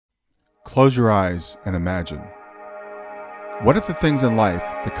Close your eyes and imagine. What if the things in life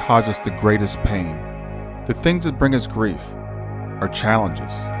that cause us the greatest pain, the things that bring us grief, are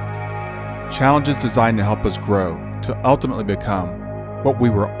challenges? Challenges designed to help us grow, to ultimately become what we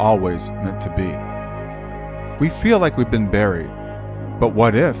were always meant to be. We feel like we've been buried, but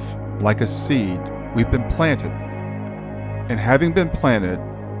what if, like a seed, we've been planted? And having been planted,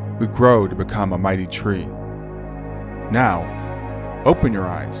 we grow to become a mighty tree. Now, open your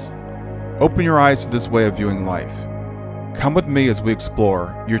eyes. Open your eyes to this way of viewing life. Come with me as we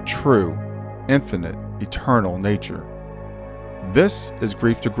explore your true, infinite, eternal nature. This is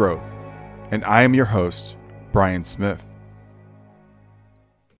Grief to Growth, and I am your host, Brian Smith.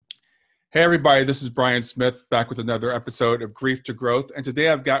 Hey everybody, this is Brian Smith back with another episode of Grief to Growth, and today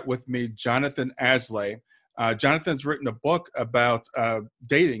I've got with me Jonathon Aslay. Jonathan's written a book about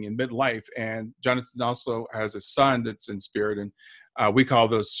dating in midlife, and Jonathon also has a son that's in spirit, and we call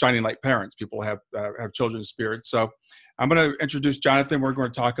those shining light parents. People have children in spirit. So I'm going to introduce Jonathon. We're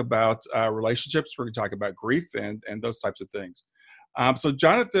going to talk about relationships. We're going to talk about grief and those types of things. So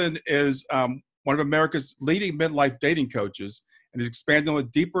Jonathon is one of America's leading midlife dating coaches, and he's expanding on a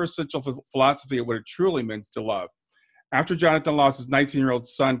deeper essential philosophy of what it truly means to love. After Jonathon lost his 19-year-old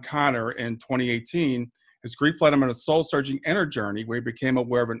son, Connor, in 2018, his grief led him on a soul-searching inner journey where he became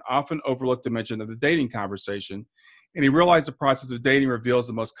aware of an often overlooked dimension of the dating conversation. And he realized the process of dating reveals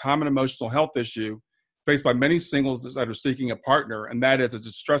the most common emotional health issue faced by many singles that are seeking a partner, and that is a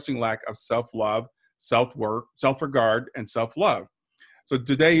distressing lack of self-love, self-worth, self-regard, and self-love. So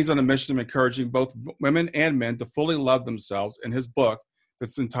today he's on a mission of encouraging both women and men to fully love themselves in his book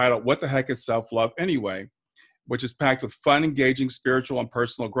that's entitled What the Heck is Self-Love Anyway?, which is packed with fun, engaging spiritual and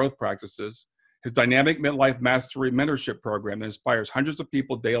personal growth practices, his dynamic midlife mastery mentorship program that inspires hundreds of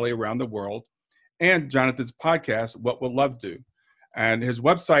people daily around the world, and Jonathon's podcast, What Will Love Do? And his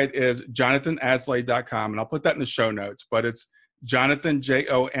website is jonathonaslay.com, and I'll put that in the show notes, but it's Jonathon,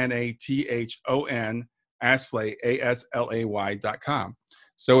 Jonathon, Aslay, Aslay.com.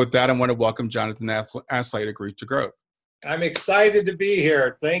 So with that, I want to welcome Jonathon Aslay to Grief to Growth. I'm excited to be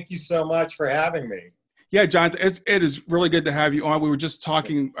here. Thank you so much for having me. Yeah, Jonathon, it is really good to have you on. We were just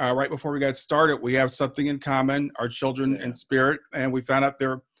talking right before we got started. We have something in common, our children in spirit, and we found out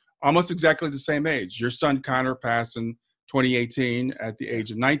they're almost exactly the same age. Your son, Connor, passed in 2018 at the age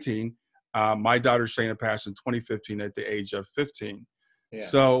of 19. My daughter, Shayna, passed in 2015 at the age of 15. Yeah.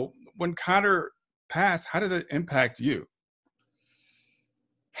 So when Connor passed, how did it impact you?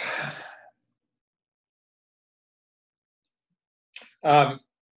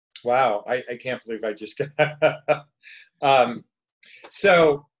 Wow, I can't believe I just got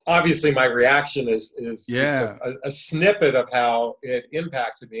so obviously my reaction is just a snippet of how it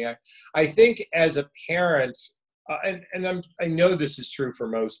impacted me. I think as a parent, I know this is true for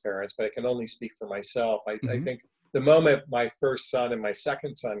most parents, but I can only speak for myself. I think the moment my first son and my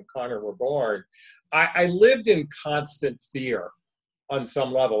second son, Connor, were born, I lived in constant fear on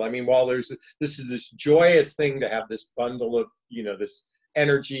some level. I mean, while this is this joyous thing to have this bundle of, this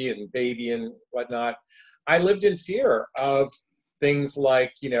energy and baby and whatnot, I lived in fear of things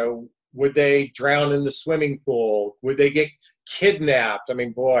like, would they drown in the swimming pool? Would they get kidnapped? I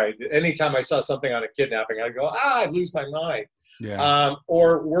mean, boy, anytime I saw something on a kidnapping, I'd go, I'd lose my mind. Yeah.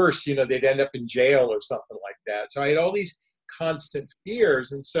 Or worse, they'd end up in jail or something like that. So I had all these constant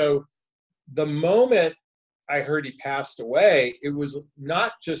fears. And so the moment I heard he passed away, it was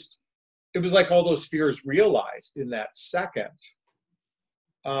like all those fears realized in that second.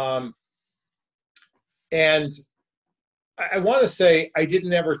 And I want to say I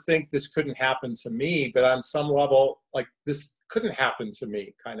didn't ever think this couldn't happen to me, but on some level, like this couldn't happen to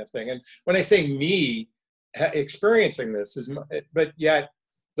me kind of thing. And when I say me experiencing this but yet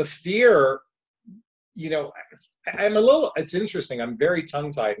the fear, it's interesting. I'm very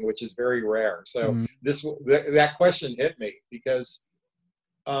tongue-tied, which is very rare. So that question hit me because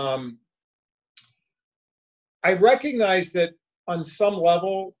I recognize that on some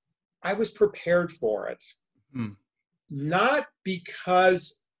level I was prepared for it. Not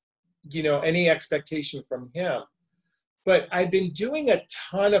because, any expectation from him, but I'd been doing a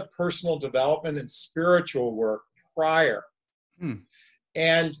ton of personal development and spiritual work prior.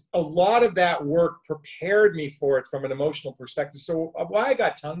 And a lot of that work prepared me for it from an emotional perspective. So why I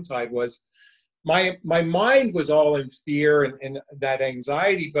got tongue-tied was my mind was all in fear and that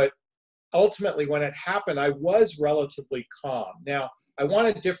anxiety, but ultimately when it happened, I was relatively calm. Now, I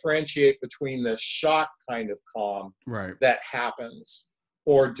want to differentiate between the shock kind of calm that happens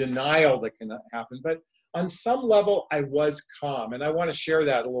or denial that can happen. But on some level, I was calm. And I want to share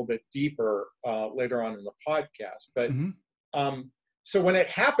that a little bit deeper later on in the podcast. But so when it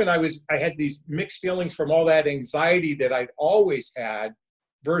happened, I had these mixed feelings from all that anxiety that I'd always had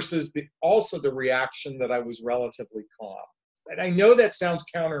versus also the reaction that I was relatively calm. And I know that sounds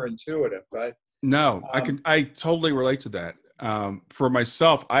counterintuitive, but no, I totally relate to that. For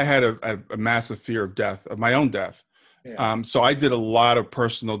myself, I had a massive fear of death, of my own death. yeah. So I did a lot of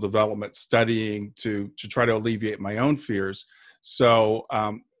personal development studying to try to alleviate my own fears. So,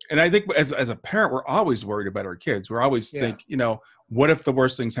 and I think as a parent, we're always worried about our kids. We're always Yeah. think, what if the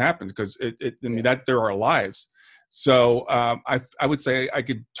worst things happen? Because I mean, Yeah. that they're our lives. So I would say I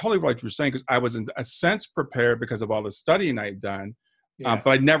could totally relate to what you're saying, because I was in a sense prepared because of all the studying I had done, Yeah.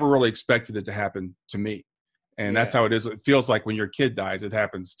 but I never really expected it to happen to me. And that's Yeah. how it is. It feels like when your kid dies, it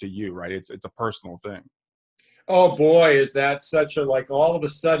happens to you, right? It's a personal thing. Oh boy, is that such a, like, all of a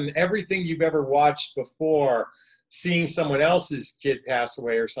sudden everything you've ever watched before, seeing someone else's kid pass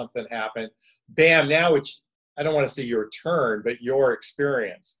away or something happen, bam, now it's, I don't want to say your turn, but your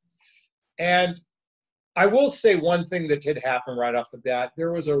experience. And I will say one thing that did happen right off the bat.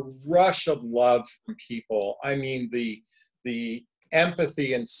 There was a rush of love from people. I mean, the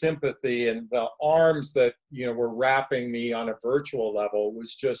empathy and sympathy and the arms that were wrapping me on a virtual level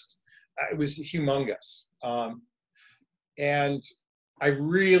was just, it was humongous. And I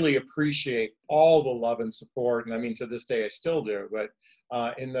really appreciate all the love and support. And I mean, to this day, I still do. But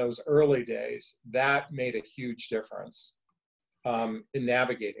in those early days, that made a huge difference in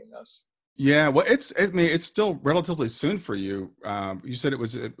navigating this. Yeah, well, I mean, it's still relatively soon for you. You said it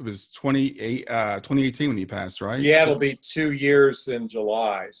was 2018 when you passed, right? Yeah, So, it'll be 2 years in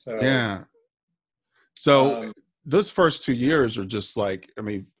July. So, yeah. So um, those first 2 years are just like, I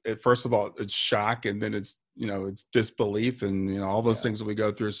mean, first of all, it's shock, and then it's it's disbelief, and all those yeah. things that we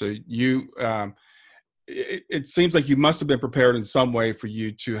go through. So it seems like you must have been prepared in some way for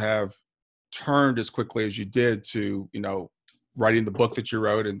you to have turned as quickly as you did to writing the book that you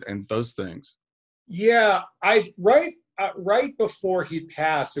wrote and those things. Yeah, right before he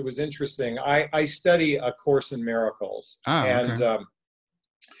passed, it was interesting. I study A Course in Miracles, Ah, okay.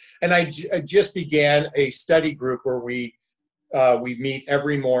 and I just began a study group where we meet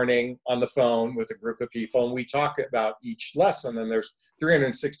every morning on the phone with a group of people, and we talk about each lesson. And there's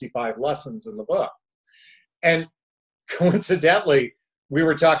 365 lessons in the book. And coincidentally, we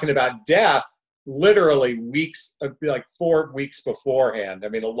were talking about death literally weeks, like 4 weeks beforehand. I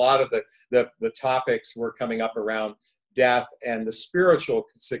mean, a lot of the topics were coming up around death and the spiritual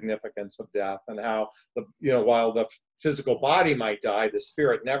significance of death, and how while the physical body might die, the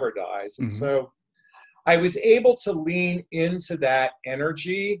spirit never dies. And Mm-hmm. so I was able to lean into that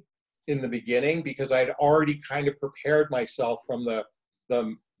energy in the beginning because I'd already kind of prepared myself from the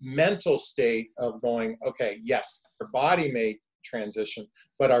mental state of going, okay, yes, our body may transition,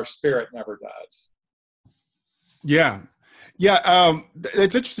 but our spirit never does. Yeah.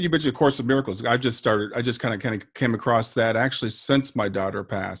 It's interesting you mentioned A Course of Miracles. I just kind of came across that actually since my daughter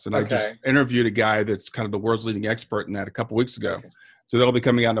passed, and I just Okay. interviewed a guy that's kind of the world's leading expert in that a couple weeks ago. Okay. So that'll be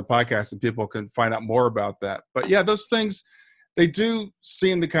coming out on the podcast, and people can find out more about that. But yeah, those things, they do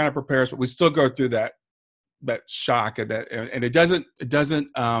seem to kind of prepare us, but we still go through that shock, and it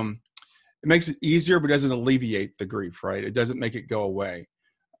makes it easier, but doesn't alleviate the grief, right? It doesn't make it go away.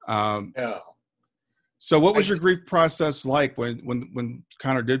 Yeah. So what was your grief process like when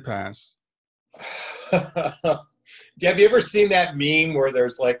Connor did pass? Have you ever seen that meme where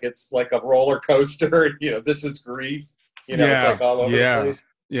there's like, it's like a roller coaster, this is grief, it's like all over the place.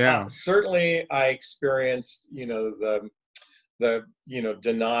 Yeah. Certainly I experienced, the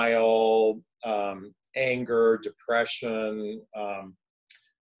denial, anger, depression,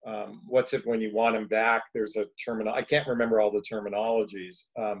 what's it when you want him back? There's a terminal, I can't remember all the terminologies.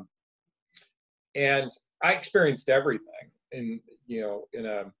 And I experienced everything in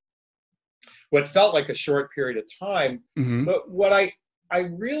what felt like a short period of time. Mm-hmm. But what I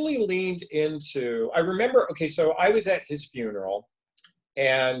really leaned into, I remember, okay, so I was at his funeral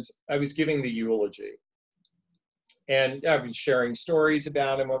and I was giving the eulogy. And I've been sharing stories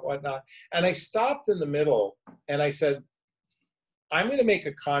about him and whatnot. And I stopped in the middle and I said, I'm going to make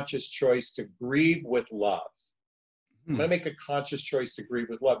a conscious choice to grieve with love. I'm going to make a conscious choice to grieve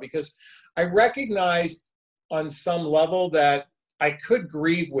with love, because I recognized on some level that I could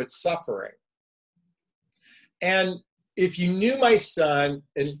grieve with suffering. And if you knew my son,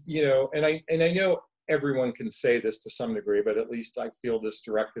 and I know everyone can say this to some degree, but at least I feel this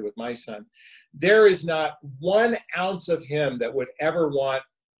directly with my son, there is not 1 ounce of him that would ever want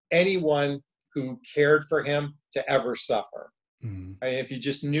anyone who cared for him to ever suffer. Mm-hmm. I mean, if you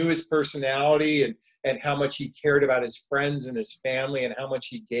just knew his personality and how much he cared about his friends and his family and how much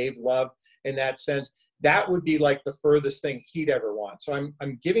he gave love in that sense, that would be like the furthest thing he'd ever want. So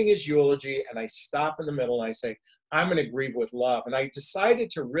I'm giving his eulogy, and I stop in the middle and I say, I'm going to grieve with love. And I decided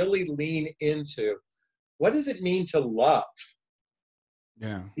to really lean into, what does it mean to love?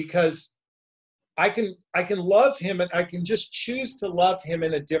 Yeah. Because I can love him, and I can just choose to love him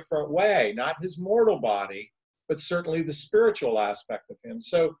in a different way, not his mortal body, but certainly the spiritual aspect of him.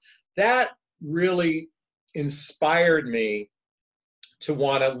 So that really inspired me to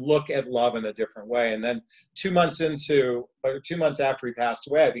want to look at love in a different way. And then 2 months after he passed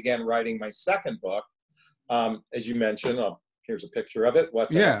away, I began writing my second book. As you mentioned, here's a picture of it. What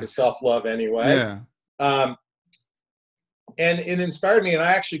the heck is self-love anyway? Yeah. And it inspired me, and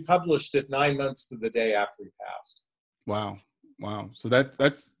I actually published it 9 months to the day after he passed. Wow. So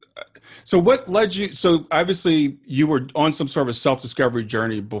so what led you? So obviously you were on some sort of a self-discovery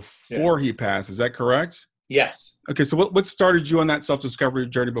journey before he passed. Is that correct? Yes. Okay. So what started you on that self-discovery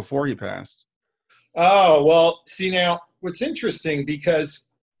journey before he passed? Oh, well, see, now what's interesting, because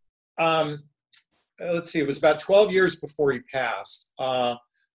let's see, it was about 12 years before he passed. I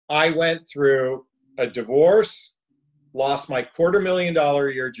went through a divorce, lost my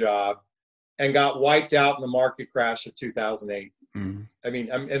 $250,000 a year job, and got wiped out in the market crash of 2008. Mm-hmm. I mean,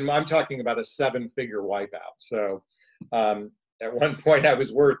 I'm talking about a 7-figure wipeout. So at one point I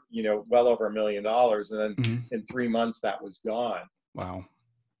was worth, well over $1 million. And then in 3 months that was gone. Wow.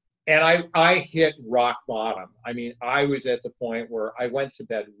 And I hit rock bottom. I mean, I was at the point where I went to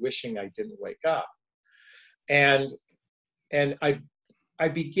bed wishing I didn't wake up. And I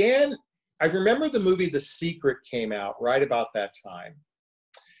remember the movie The Secret came out right about that time.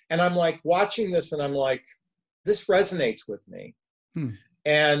 And I'm like watching this, and I'm like, this resonates with me.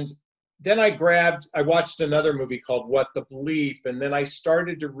 And then I watched another movie called What the Bleep. And then I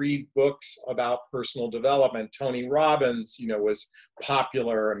started to read books about personal development. Tony Robbins, was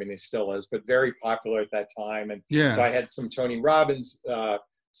popular. I mean, he still is, but very popular at that time. And so I had some Tony Robbins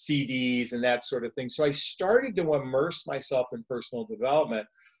CDs and that sort of thing. So I started to immerse myself in personal development.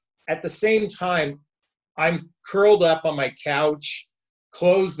 At the same time, I'm curled up on my couch,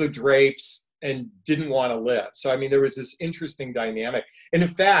 closed the drapes, and didn't want to live. So, I mean, there was this interesting dynamic. And in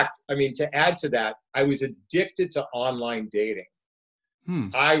fact, I mean, to add to that, I was addicted to online dating.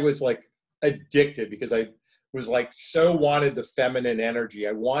 I was like addicted, because I was like so wanted the feminine energy.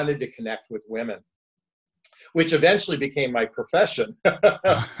 I wanted to connect with women, which eventually became my profession,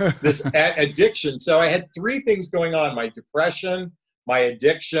 this addiction. So I had 3 things going on: my depression, my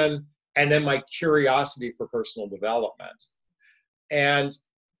addiction, and then my curiosity for personal development. And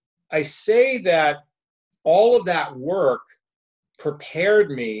I say that all of that work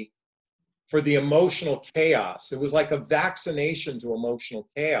prepared me for the emotional chaos. It was like a vaccination to emotional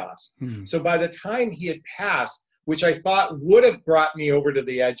chaos. So by the time he had passed, which I thought would have brought me over to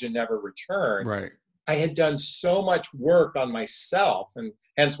the edge and never returned, right, I had done so much work on myself, and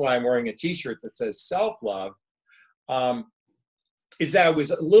hence why I'm wearing a t-shirt that says self-love, is that I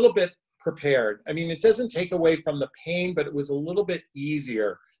was a little bit prepared. I mean, it doesn't take away from the pain, but it was a little bit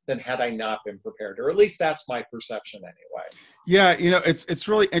easier than had I not been prepared, or at least that's my perception anyway. Yeah, it's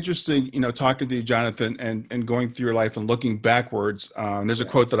really interesting, talking to you, Jonathon, and going through your life and looking backwards. There's a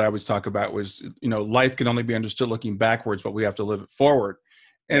quote that I always talk about was, life can only be understood looking backwards, but we have to live it forward.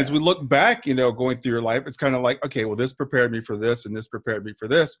 And as we look back, going through your life, it's kind of like, okay, well, this prepared me for this, and this prepared me for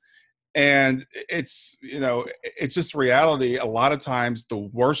this. And it's, it's just reality. A lot of times the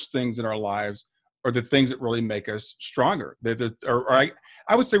worst things in our lives are the things that really make us stronger. I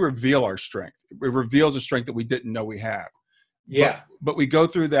would say reveal our strength. It reveals a strength that we didn't know we have. Yeah. But we go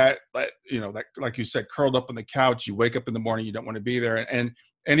through that, like you said, curled up on the couch, you wake up in the morning, you don't want to be there. And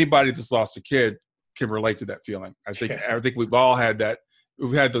anybody that's lost a kid can relate to that feeling. I think we've all had that.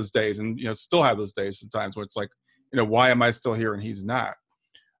 We've had those days, and, still have those days sometimes where it's like, why am I still here and he's not?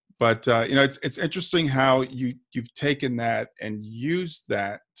 But, it's interesting how you've taken that and used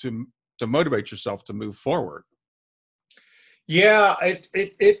that to motivate yourself to move forward. Yeah,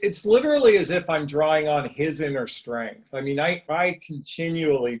 it's literally as if I'm drawing on his inner strength. I mean, I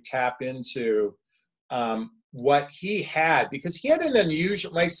continually tap into what he had, because he had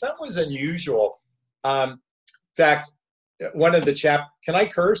my son was unusual. In fact, one of the can I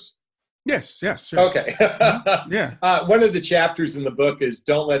curse? Yes, sure. Okay. Yeah. One of the chapters in the book is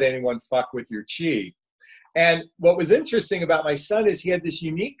 "Don't let anyone fuck with your chi." And what was interesting about my son is he had this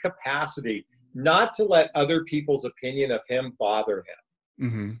unique capacity not to let other people's opinion of him bother him.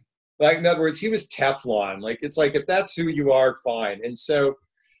 Mm-hmm. Like, in other words, he was Teflon. Like, it's like, if that's who you are, fine. And so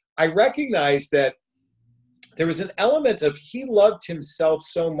I recognized that there was an element of he loved himself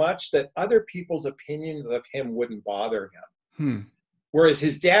so much that other people's opinions of him wouldn't bother him. Whereas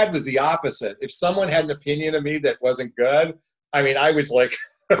his dad was the opposite. If someone had an opinion of me that wasn't good, I mean, I was like,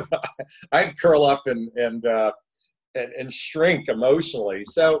 I'd curl up and shrink emotionally.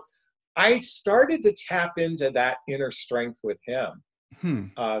 So I started to tap into that inner strength with him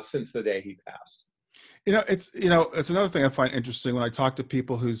since the day he passed. It's another thing I find interesting when I talk to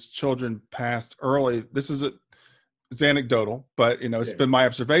people whose children passed early. It's anecdotal, but it's been my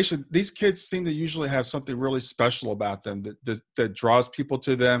observation. These kids seem to usually have something really special about them that draws people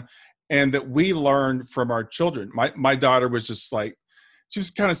to them, and that we learn from our children. My daughter was just like, she was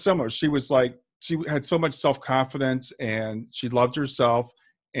kind of similar. She was like, she had so much self-confidence, and she loved herself,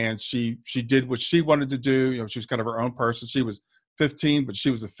 and she did what she wanted to do. She was kind of her own person. She was 15, but she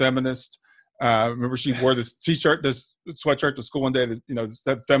was a feminist. Remember, she wore this t-shirt, this sweatshirt to school one day that,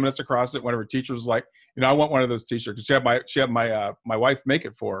 said feminist across it. One of her teachers was like, I want one of those t-shirts. She had my wife make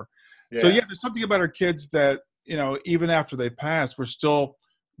it for her. Yeah. So there's something about our kids that, even after they pass, we're still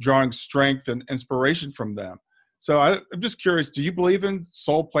drawing strength and inspiration from them. So I'm just curious, do you believe in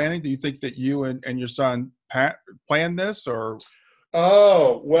soul planning? Do you think that you and your son Pat planned this, or?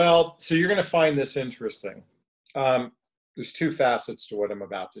 Oh, well, so you're going to find this interesting. There's two facets to what I'm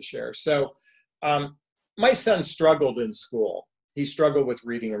about to share. So my son struggled in school. He struggled with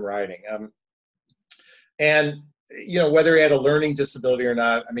reading and writing. And, whether he had a learning disability or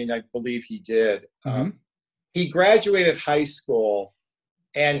not, I mean, I believe he did. He graduated high school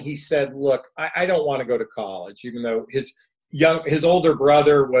and he said, look, I don't want to go to college, even though his older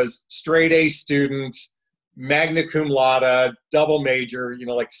brother was straight A student, magna cum laude, double major,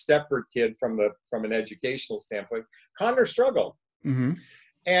 like Stepford kid from an educational standpoint. Connor struggled.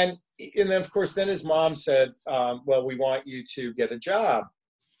 And then, of course, then his mom said, well, we want you to get a job.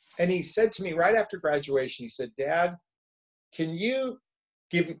 And he said to me right after graduation, he said, Dad, can you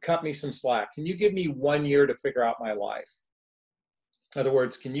cut me some slack? Can you give me 1 year to figure out my life? In other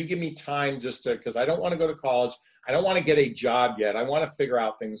words, can you give me time because I don't want to go to college. I don't want to get a job yet. I want to figure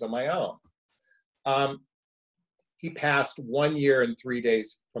out things on my own. He passed 1 year and 3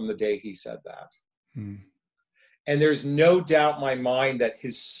 days from the day he said that. And there's no doubt in my mind that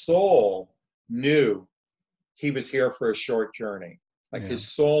his soul knew he was here for a short journey. Like his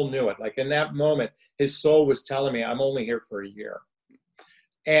soul knew it. Like in that moment, his soul was telling me, I'm only here for a year.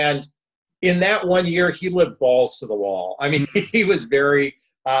 And in that 1 year, he lived balls to the wall. I mean, he was he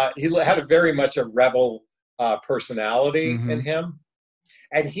had a very much a rebel personality in him.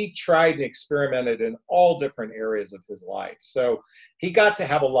 And he tried and experimented in all different areas of his life. So he got to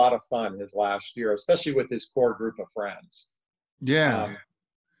have a lot of fun his last year, especially with his core group of friends. Yeah.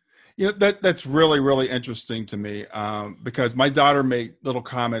 That's really, really interesting to me because my daughter made little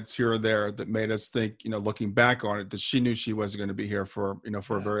comments here or there that made us think, looking back on it, that she knew she wasn't going to be here for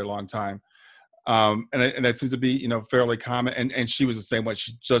a very long time. And that seems to be, fairly common. And she was the same way.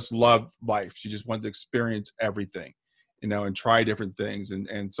 She just loved life. She just wanted to experience everything. And try different things.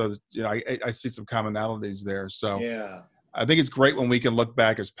 And so, I see some commonalities there. So yeah, I think it's great when we can look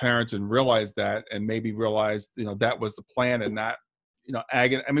back as parents and realize that, and maybe realize, that was the plan, and not,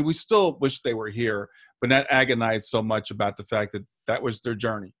 I mean, we still wish they were here, but not agonize so much about the fact that that was their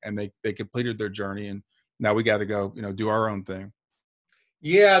journey and they completed their journey. And now we got to go, do our own thing.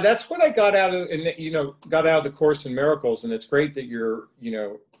 Yeah, that's what I got out of, the Course in Miracles. And it's great that you're,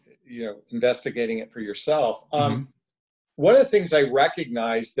 investigating it for yourself. One of the things I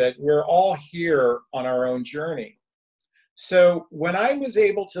recognize that we're all here on our own journey. So when I was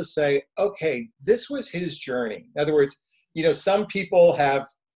able to say, okay, this was his journey. In other words, some people have,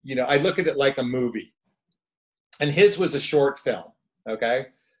 I look at it like a movie, and his was a short film. Okay.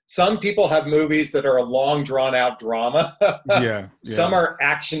 Some people have movies that are a long drawn out drama. Yeah. Some are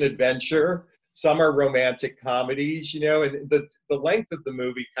action adventure. Some are romantic comedies, and the length of the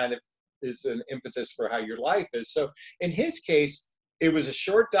movie kind of is an impetus for how your life is. So in his case, it was a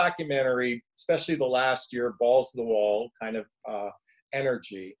short documentary, especially the last year, balls to the wall kind of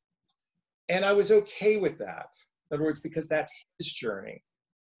energy. And I was okay with that. In other words, because that's his journey.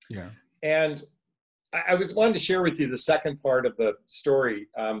 Yeah. And I wanted to share with you the second part of the story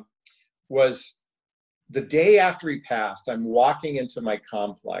was the day after he passed, I'm walking into my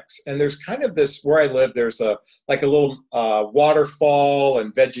complex, and there's kind of this, where I live, there's a little waterfall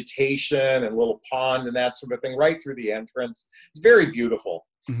and vegetation and a little pond and that sort of thing right through the entrance. It's very beautiful.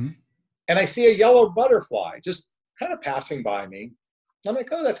 And I see a yellow butterfly just kind of passing by me. I'm like,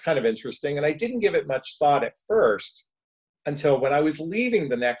 oh, that's kind of interesting. And I didn't give it much thought at first until when I was leaving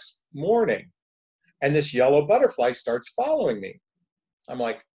the next morning, and this yellow butterfly starts following me. I'm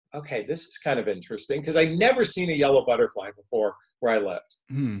like, okay, this is kind of interesting, because I'd never seen a yellow butterfly before where I lived.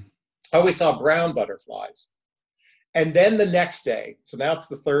 I always saw brown butterflies. And then the next day, so now it's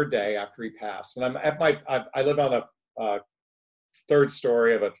the third day after he passed, and I'm at I live on a third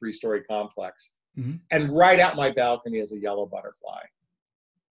story of a 3-story complex. Mm-hmm. And right out my balcony is a yellow butterfly.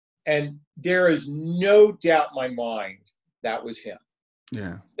 And there is no doubt in my mind that was him.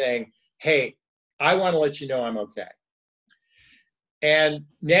 Yeah. Saying, hey, I want to let you know I'm okay. And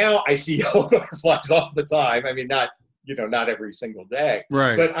now I see yellow butterflies all the time. I mean, not every single day.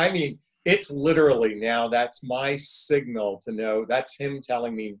 Right. But I mean, it's literally now that's my signal to know that's him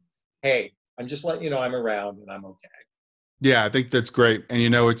telling me, hey, I'm just letting you know I'm around and I'm okay. Yeah, I think that's great.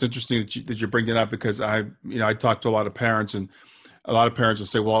 And, it's interesting that you bring that up, because I talk to a lot of parents, and a lot of parents will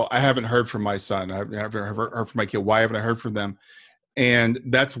say, well, I haven't heard from my son. I haven't heard from my kid. Why haven't I heard from them? And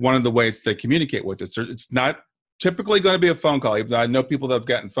that's one of the ways they communicate with us. It's not typically going to be a phone call, even though I know people that have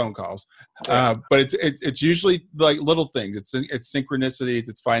gotten phone calls. Yeah. But it's usually like little things. It's synchronicities.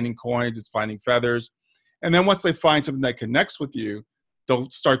 It's finding coins. It's finding feathers. And then once they find something that connects with you, they'll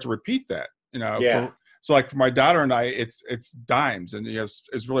start to repeat that. Yeah. So like for my daughter and I, it's dimes. And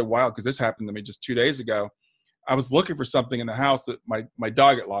it's really wild, because this happened to me just 2 days ago. I was looking for something in the house that my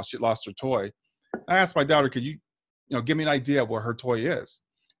dog had lost. She lost her toy. I asked my daughter, could you give me an idea of where her toy is?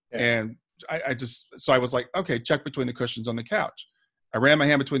 Yeah. And I was like, okay, check between the cushions on the couch. I ran my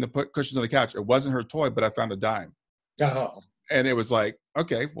hand between the cushions on the couch. It wasn't her toy, but I found a dime. Oh. And it was like,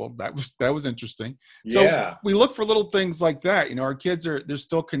 okay, well, that was interesting. Yeah. So we look for little things like that. Our kids they're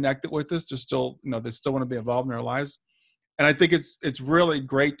still connected with us. They're still, they still want to be involved in our lives. And I think it's really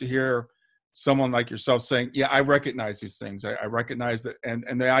great to hear someone like yourself saying, yeah, I recognize these things. I recognize that.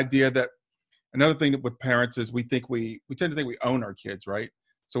 And the idea that another thing that with parents is we tend to think we own our kids, right?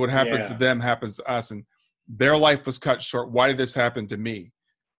 So what happens to them happens to us, and their life was cut short. Why did this happen to me?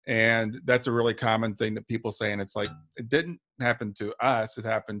 And that's a really common thing that people say. And it's like, it didn't happen to us. It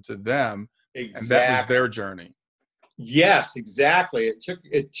happened to them. Exactly. And that was their journey. Yes, exactly.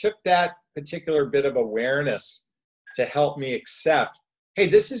 It took that particular bit of awareness to help me accept, hey,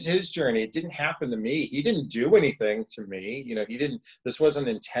 this is his journey. It didn't happen to me. He didn't do anything to me. This wasn't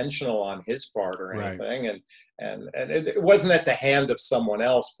intentional on his part or anything. Right. And it wasn't at the hand of someone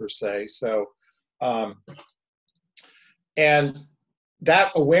else per se. So, and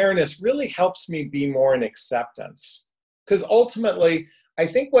that awareness really helps me be more in acceptance. Because ultimately, I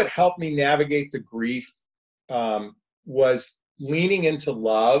think what helped me navigate the grief was leaning into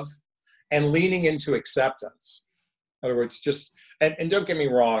love and leaning into acceptance. In other words, and don't get me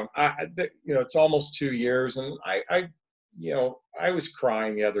wrong, it's almost 2 years, and I was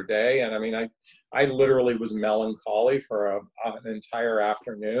crying the other day, and I mean, I literally was melancholy for an entire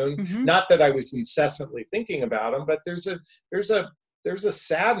afternoon. Mm-hmm. Not that I was incessantly thinking about him, but there's a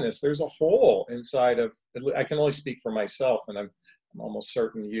sadness, there's a hole inside of. I can only speak for myself, and I'm almost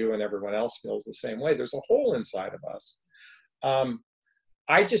certain you and everyone else feels the same way. There's a hole inside of us.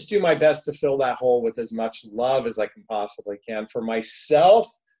 I just do my best to fill that hole with as much love as I can possibly can for myself,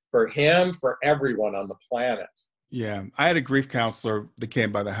 for him, for everyone on the planet. Yeah. I had a grief counselor that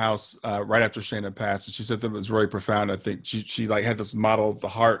came by the house right after Shana passed. And she said that it was really profound. I think she like had this model of the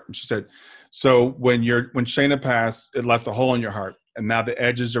heart. And she said, so when Shana passed, it left a hole in your heart. And now the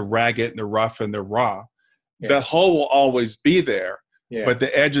edges are ragged and they're rough and they're raw. Yeah. That hole will always be there, but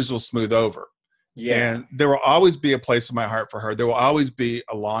the edges will smooth over. Yeah. And there will always be a place in my heart for her. There will always be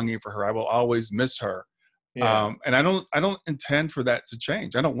a longing for her. I will always miss her. Yeah. And I don't intend for that to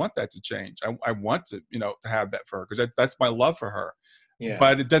change. I don't want that to change. I want to, to have that for her, because that's my love for her. Yeah.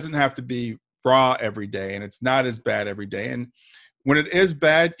 But it doesn't have to be raw every day, and it's not as bad every day. And when it is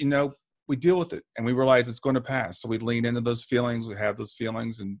bad, we deal with it and we realize it's going to pass. So we lean into those feelings. We have those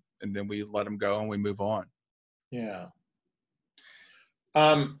feelings, and then we let them go and we move on. Yeah.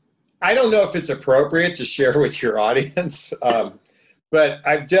 I don't know if it's appropriate to share with your audience, but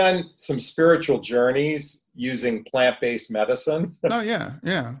I've done some spiritual journeys using plant-based medicine. Oh, yeah,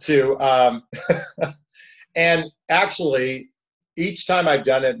 yeah. And actually, each time I've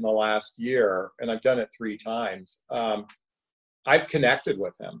done it in the last year, and I've done it 3 times, I've connected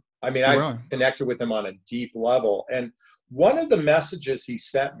with him. I mean, I've connected with him on a deep level. And one of the messages he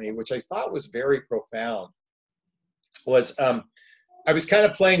sent me, which I thought was very profound, was I was kind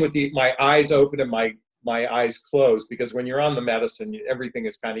of playing with my eyes open and my eyes closed, because when you're on the medicine, everything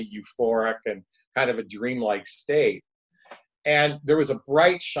is kind of euphoric and kind of a dreamlike state. And there was a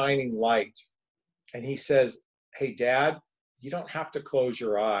bright shining light. And he says, hey, Dad, you don't have to close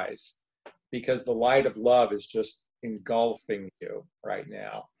your eyes, because the light of love is just engulfing you right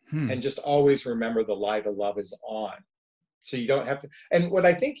now. And just always remember the light of love is on. So you don't have to. And what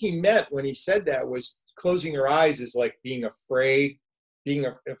I think he meant when he said that was closing your eyes is like being afraid being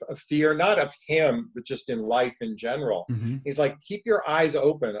a fear, not of him, but just in life in general. Mm-hmm. He's like, keep your eyes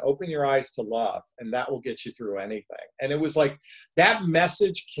open your eyes to love, and that will get you through anything. And it was like, that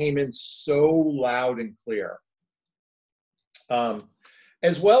message came in so loud and clear.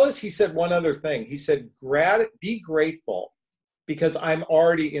 As well as he said one other thing. He said, be grateful because I'm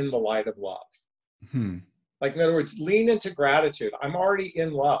already in the light of love. Hmm. Like, in other words, lean into gratitude. I'm already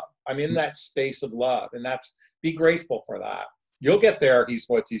in love. I'm in that space of love. And be grateful for that. You'll get there,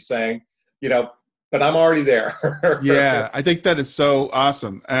 what he's saying, but I'm already there. Yeah, I think that is so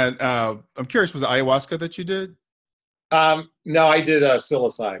awesome. And I'm curious, was it ayahuasca that you did? No, I did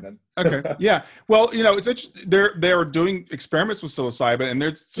psilocybin. Okay. Yeah. Well, it's interesting. They're doing experiments with psilocybin, and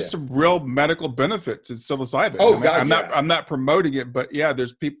there's just some real medical benefit to psilocybin. Oh, God, I'm not promoting it, but yeah,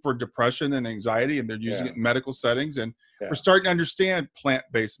 there's people for depression and anxiety, and they're using it in medical settings, and we're starting to understand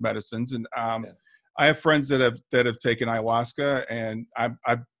plant-based medicines. And I have friends that have taken ayahuasca, and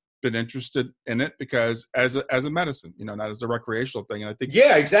I've been interested in it because as a medicine, not as a recreational thing. And I think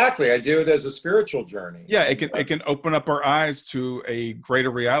exactly. I do it as a spiritual journey. Yeah, it can open up our eyes to a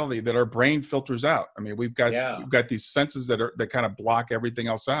greater reality that our brain filters out. I mean, we've got these senses that kind of block everything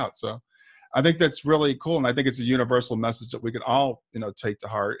else out. So I think that's really cool, and I think it's a universal message that we can all take to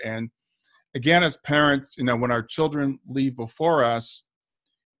heart. And again, as parents, when our children leave before us,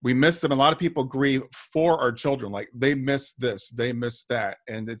 we miss them. A lot of people grieve for our children, like they miss this, they miss that.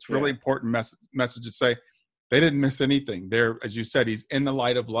 And it's really important message to say they didn't miss anything. There, as you said, he's in the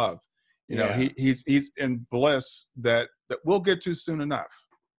light of love. He's in bliss that we'll get to soon enough.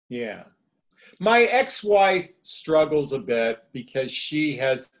 Yeah. My ex-wife struggles a bit because she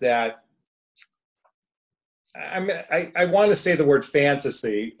has that, I want to say the word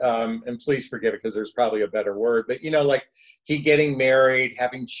fantasy, and please forgive it because there's probably a better word, but like he getting married,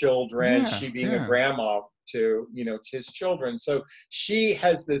 having children, she being a grandma to his children. So she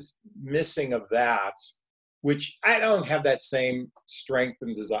has this missing of that, which I don't have that same strength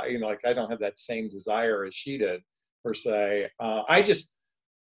and desire. Like I don't have that same desire as she did per se. I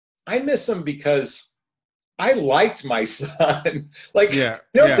miss him because I liked my son.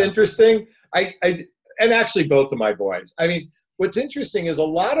 It's interesting. And actually both of my boys. I mean, what's interesting is a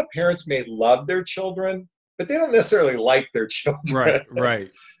lot of parents may love their children, but they don't necessarily like their children. Right.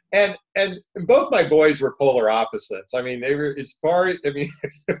 And both my boys were polar opposites. I mean, they were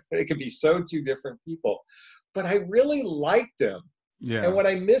they could be so two different people, but I really liked them. Yeah. And what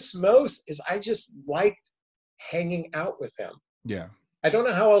I miss most is I just liked hanging out with him. Yeah. I don't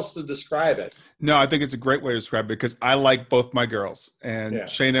know how else to describe it. No, I think it's a great way to describe it because I like both my girls, and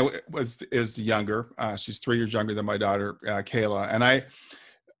Shayna is the younger. She's 3 years younger than my daughter, Kayla, and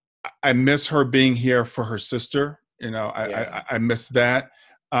I miss her being here for her sister. I miss that.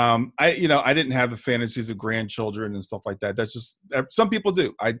 I didn't have the fantasies of grandchildren and stuff like that. That's just some people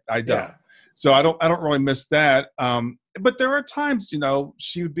do. I don't. Yeah. So I don't really miss that. But there are times,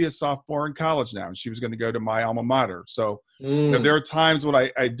 she would be a sophomore in college now, and she was going to go to my alma mater. So there are times when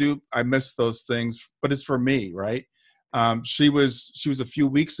I miss those things, but it's for me, right? She was a few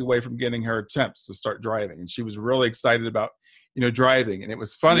weeks away from getting her attempts to start driving, and she was really excited about, driving. And it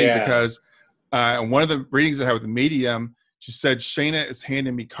was funny because one of the readings I had with the medium, she said, Shayna is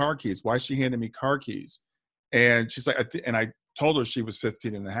handing me car keys. Why is she handing me car keys? And she's like, and I told her she was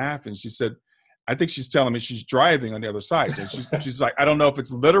 15 and a half. And she said, I think she's telling me she's driving on the other side. So she's like, I don't know if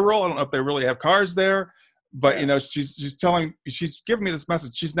it's literal. I don't know if they really have cars there, but she's giving me this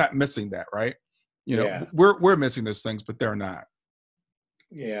message. She's not missing that. Right. We're missing those things, but they're not.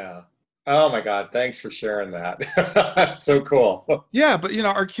 Yeah. Oh my God. Thanks for sharing that. That's so cool. Yeah. But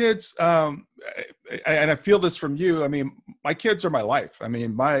our kids, and I feel this from you. I mean, my kids are my life. I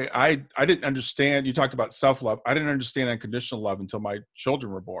mean, I didn't understand, you talk about self-love. I didn't understand unconditional love until my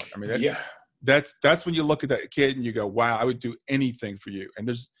children were born. I mean, that's when you look at that kid and you go, wow, I would do anything for you. And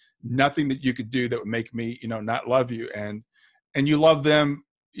there's nothing that you could do that would make me, not love you. And you love them,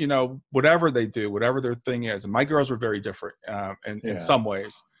 whatever they do, whatever their thing is. And my girls were very different in some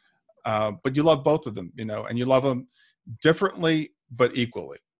ways. But you love both of them, and you love them differently, but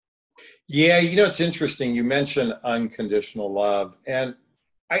equally. Yeah. It's interesting. You mentioned unconditional love. And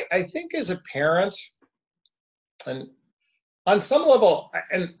I think as a parent, and on some level,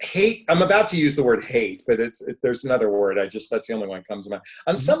 and hate, I'm about to use the word hate, but there's another word. that's the only one that comes to mind.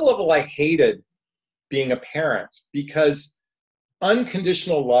 On some level, I hated being a parent because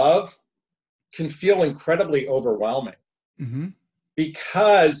unconditional love can feel incredibly overwhelming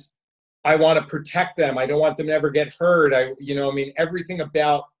because I want to protect them. I don't want them to ever get hurt. Everything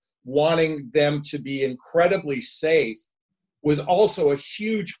about wanting them to be incredibly safe was also a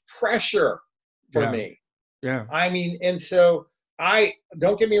huge pressure for me. Yeah. I mean, and so I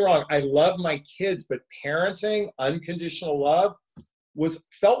don't get me wrong, I love my kids, but parenting, unconditional love,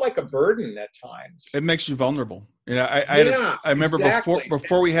 felt like a burden at times. It makes you vulnerable. Yeah, I remember exactly.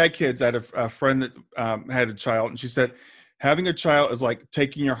 before we had kids, I had a friend that had a child, and she said, having a child is like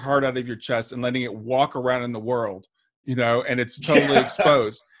taking your heart out of your chest and letting it walk around in the world, and it's totally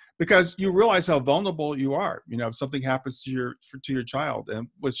exposed, because you realize how vulnerable you are, if something happens to your child. And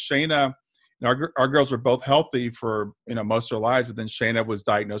with Shayna, our girls were both healthy for, most of their lives, but then Shayna was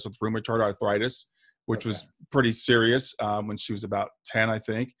diagnosed with rheumatoid arthritis, which was pretty serious when she was about 10, I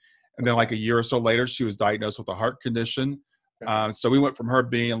think. And then like a year or so later, she was diagnosed with a heart condition. So we went from her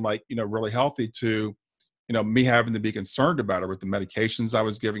being like, really healthy to, me having to be concerned about her with the medications I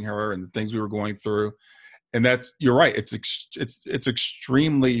was giving her and the things we were going through. And you're right. It's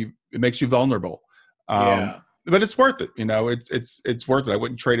extremely, it makes you vulnerable. But it's worth it. It's worth it. I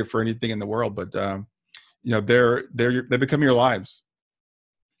wouldn't trade it for anything in the world, but they become your lives.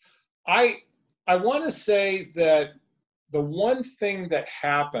 I want to say that the one thing that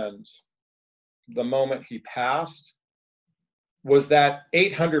happened the moment he passed was that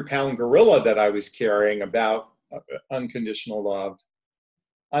 800-pound gorilla that I was carrying about unconditional love,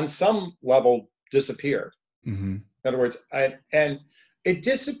 on some level, disappeared. Mm-hmm. In other words, and it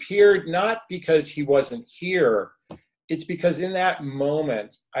disappeared not because he wasn't here. It's because in that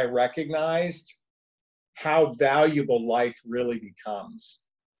moment, I recognized how valuable life really becomes,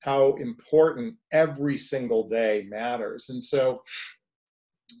 how important every single day matters. And so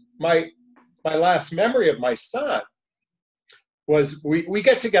my last memory of my son was we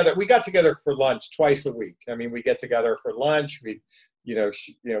got together for lunch twice a week. I mean, we get together for lunch. We,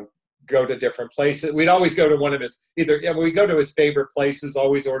 go to different places. We'd always go to one of his, we go to his favorite places,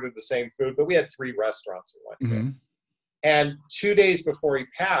 always order the same food, but we had 3 restaurants we went to. Mm-hmm. And 2 days before he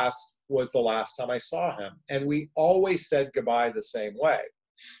passed was the last time I saw him. And we always said goodbye the same way.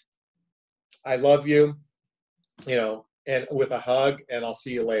 I love you, and with a hug, and I'll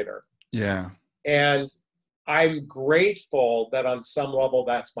see you later. Yeah. And I'm grateful that on some level,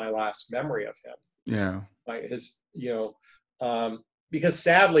 that's my last memory of him. Yeah. Because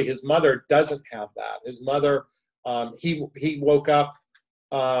sadly, his mother doesn't have that. His mother, he woke up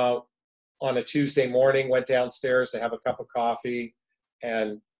on a Tuesday morning, went downstairs to have a cup of coffee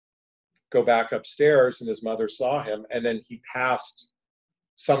and go back upstairs, and his mother saw him, and then he passed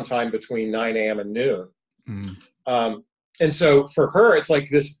sometime between 9 a.m. and noon. Mm. And so for her, it's like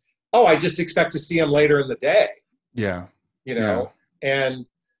this, I just expect to see him later in the day. Yeah. And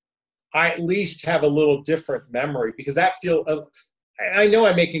I at least have a little different memory, because I know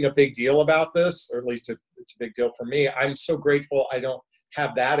I'm making a big deal about this, or at least it's a big deal for me. I'm so grateful I don't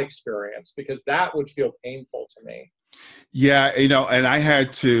have that experience, because that would feel painful to me. Yeah. And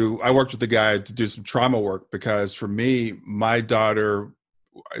I worked with a guy to do some trauma work, because for me, my daughter,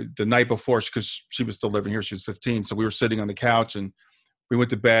 the night before, because she was still living here, she was 15. So we were sitting on the couch and we went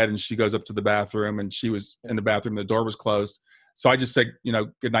to bed, and she goes up to the bathroom, and she was in the bathroom. The door was closed. So I just said,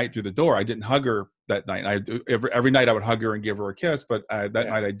 good night through the door. I didn't hug her that night. Every night I would hug her and give her a kiss, but that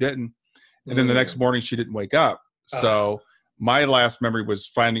night I didn't. And then the next morning she didn't wake up. So my last memory was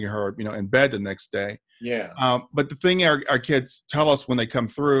finding her, in bed the next day. Yeah. But the thing our kids tell us when they come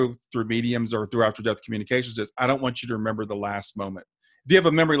through mediums or through after death communications is, I don't want you to remember the last moment. If you have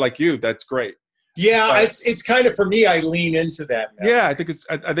a memory like you, that's great. Yeah, but it's kind of, for me, I lean into that memory. Yeah, I think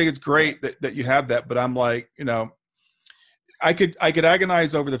it's great that you have that. But I'm like, I could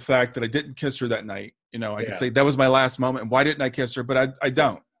agonize over the fact that I didn't kiss her that night. I could say that was my last moment, and why didn't I kiss her? But I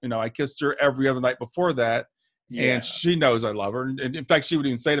don't. I kissed her every other night before that, and she knows I love her. And in fact, she would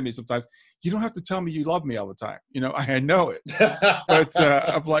even say to me sometimes, "You don't have to tell me you love me all the time. I know it." But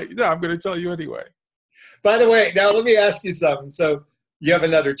I'm like, no, I'm going to tell you anyway. By the way, now let me ask you something. So you have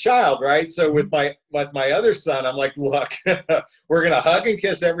another child, right? So with my other son, I'm like, look, we're going to hug and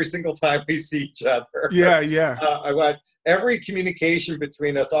kiss every single time we see each other. Yeah, yeah. I want every communication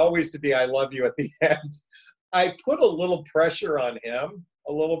between us always to be, I love you at the end. I put a little pressure on him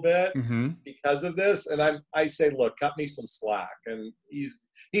a little bit because of this. And I say, look, cut me some slack. And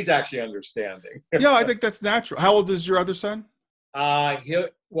he's actually understanding. Yeah, I think that's natural. How old is your other son?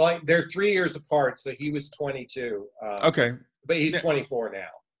 They're 3 years apart. So he was 22. Okay. But he's 24 now.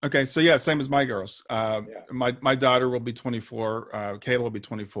 Okay, so yeah, same as my girls. My daughter will be 24. Kayla will be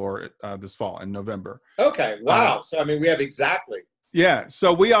 24 this fall in November. Okay, wow. So I mean, we have exactly. Yeah,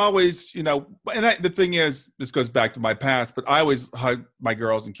 so we always, the thing is, this goes back to my past, but I always hug my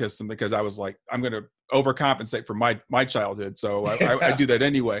girls and kiss them, because I was like, I'm going to overcompensate for my childhood, so I do that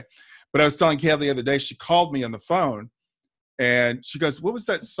anyway. But I was telling Kayla the other day, she called me on the phone, and she goes, "What was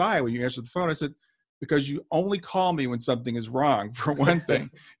that sigh when you answered the phone?" I said, because you only call me when something is wrong, for one thing.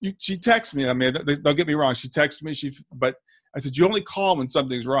 She texts me. I mean, don't get me wrong. She texts me. But I said, you only call when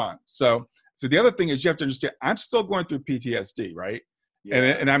something's wrong. So the other thing is you have to understand, I'm still going through PTSD, right? Yeah.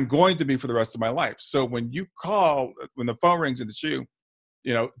 And I'm going to be for the rest of my life. So when you call, when the phone rings and it's you,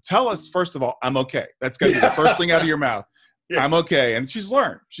 tell us, first of all, I'm okay. That's got to be the first thing out of your mouth. Yeah. I'm okay. And she's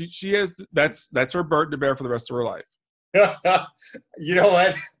learned. She has, that's her burden to bear for the rest of her life. You know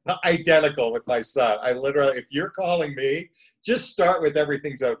what? Identical with my son. I literally, if you're calling me, just start with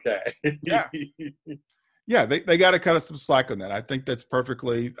everything's okay. Yeah. Yeah, they got to cut us some slack on that. I think that's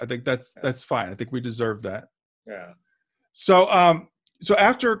that's fine. I think we deserve that. Yeah. So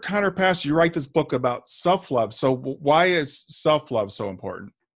after Connor passed, you write this book about self-love. So why is self-love so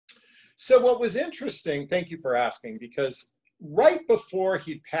important? So what was interesting, thank you for asking, because right before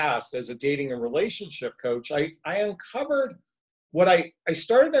he passed as a dating and relationship coach, I uncovered I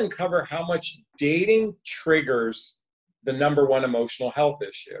started to uncover how much dating triggers the number one emotional health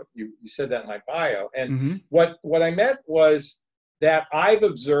issue. You said that in my bio. And what I meant was that I've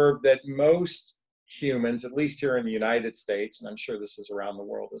observed that most humans, at least here in the United States, and I'm sure this is around the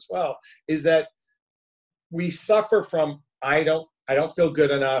world as well, is that we suffer from, I don't feel good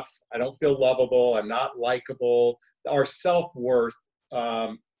enough. I don't feel lovable. I'm not likable. Our self-worth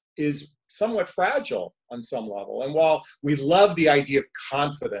is somewhat fragile on some level. And while we love the idea of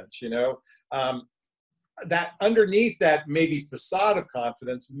confidence, that underneath that maybe facade of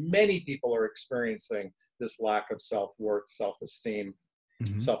confidence, many people are experiencing this lack of self-worth, self-esteem,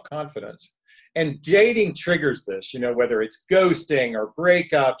 self-confidence. And dating triggers this, whether it's ghosting or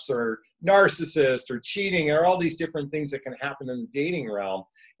breakups or narcissist or cheating or all these different things that can happen in the dating realm.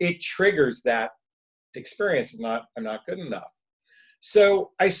 It triggers that experience of I'm not good enough.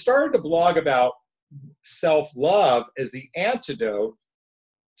 So I started to blog about self-love as the antidote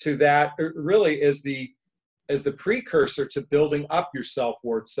to that, really as the precursor to building up your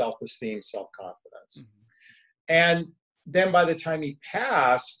self-worth, self-esteem, self-confidence. And then by the time he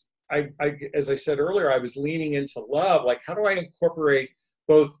passed, I, as I said earlier, I was leaning into love. Like, how do I incorporate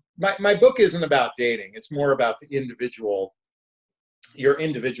both? My book isn't about dating. It's more about the your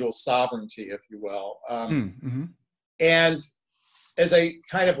individual sovereignty, if you will. And as I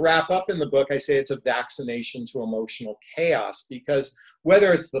kind of wrap up in the book, I say it's a vaccination to emotional chaos, because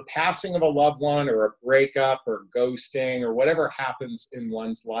whether it's the passing of a loved one or a breakup or ghosting or whatever happens in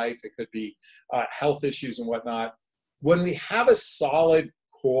one's life, it could be health issues and whatnot. When we have a solid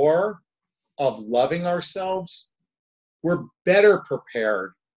core of loving ourselves, we're better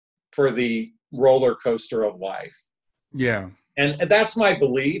prepared for the roller coaster of life. Yeah. And that's my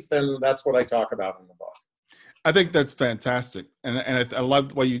belief, and that's what I talk about in the book. I think that's fantastic. And I love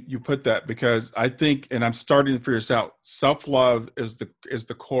the way you put that, because I think, and I'm starting to figure this out, self-love is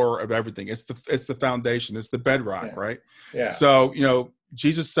the core of everything. It's the foundation. It's the bedrock, right? Yeah. So,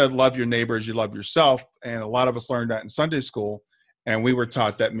 Jesus said, love your neighbor as you love yourself. And a lot of us learned that in Sunday school. And we were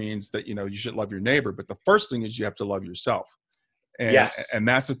taught that means that, you should love your neighbor. But the first thing is you have to love yourself. And, yes. And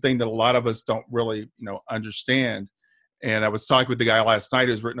that's the thing that a lot of us don't really, understand. And I was talking with the guy last night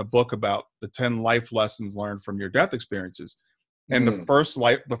who's written a book about the 10 life lessons learned from near-death experiences. And the first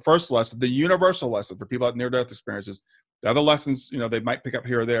lesson, the universal lesson for people with near-death experiences, the other lessons, they might pick up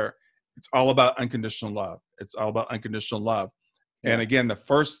here or there. It's all about unconditional love. It's all about unconditional love. Yeah. And again, the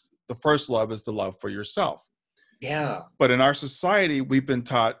first love is the love for yourself. Yeah. But in our society, we've been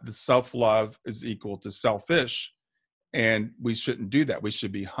taught that self-love is equal to selfish, and we shouldn't do that. We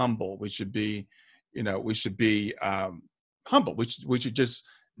should be humble. We should be, humble. We should just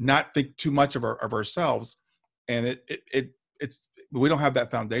not think too much of ourselves. And it's we don't have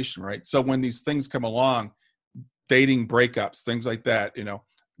that foundation, right? So when these things come along, dating, breakups, things like that,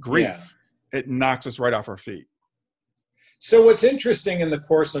 grief, it knocks us right off our feet. So what's interesting in the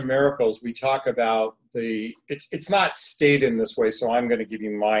Course in Miracles, we talk about it's not stated in this way, so I'm going to give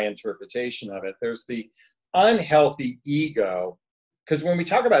you my interpretation of it. There's the unhealthy ego, because when we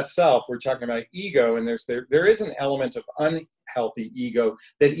talk about self, we're talking about ego, and there is an element of unhealthy ego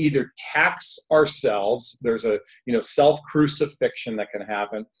that either attacks ourselves. There's a self-crucifixion that can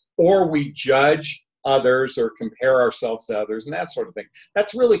happen, or we judge others or compare ourselves to others and that sort of thing.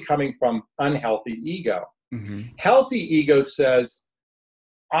 That's really coming from unhealthy ego. Healthy ego says,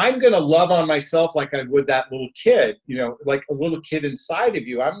 I'm going to love on myself like I would that little kid, like a little kid inside of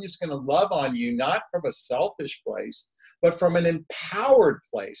you. I'm just going to love on you, not from a selfish place, but from an empowered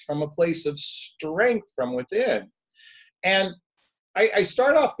place, from a place of strength from within. And I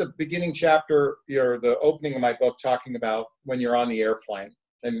start off the beginning chapter, the opening of my book, talking about when you're on the airplane.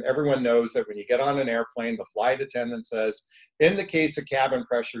 And everyone knows that when you get on an airplane, the flight attendant says, in the case of cabin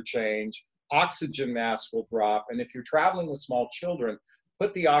pressure change, oxygen mask will drop. And if you're traveling with small children,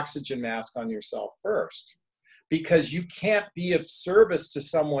 put the oxygen mask on yourself first, because you can't be of service to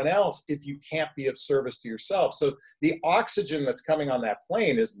someone else if you can't be of service to yourself. So the oxygen that's coming on that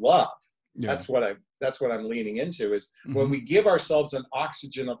plane is love. Yeah. That's what I'm leaning into, is when we give ourselves an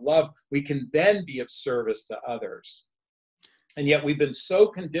oxygen of love, we can then be of service to others. And yet we've been so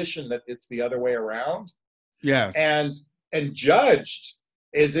conditioned that it's the other way around. Yes. And judged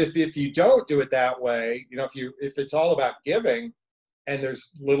as if you don't do it that way, if it's all about giving and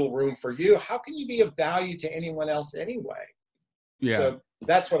there's little room for you, how can you be of value to anyone else anyway? Yeah. So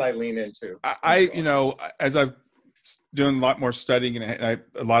that's what I lean into. As I've doing a lot more studying and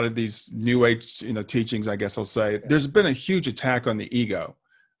a lot of these new age, teachings, I guess I'll say, there's been a huge attack on the ego.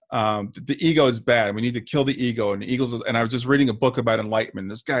 The ego is bad. We need to kill the ego, and and I was just reading a book about enlightenment.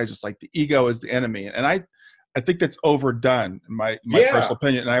 This guy's just like, the ego is the enemy. And I think that's overdone, in my personal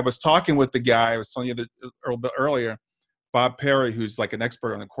opinion. And I was talking with the guy, I was telling you a little bit earlier, Bob Perry, who's like an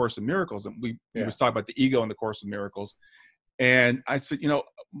expert on the Course in Miracles. And we was talking about the ego in the Course in Miracles. And I said,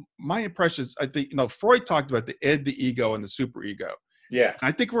 my impression is, I think, Freud talked about the id, the ego, and the superego. Yeah.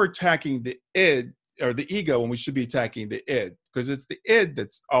 I think we're attacking the id or the ego when we should be attacking the id, because it's the id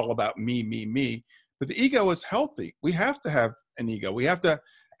that's all about me, me, me. But the ego is healthy. We have to have an ego. We have to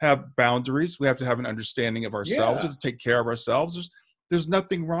have boundaries. We have to have an understanding of ourselves, to take care of ourselves. There's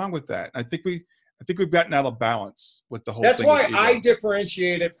nothing wrong with that. I think we've gotten out of balance with the whole thing. That's why I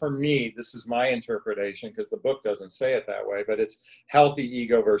differentiate it from me. This is my interpretation, because the book doesn't say it that way, but it's healthy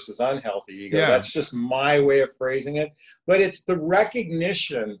ego versus unhealthy ego. Yeah. That's just my way of phrasing it. But it's the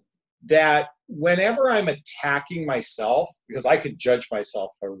recognition that whenever I'm attacking myself, because I could judge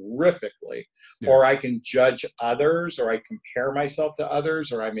myself horrifically, or I can judge others, or I compare myself to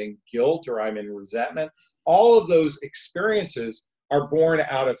others, or I'm in guilt, or I'm in resentment, all of those experiences are born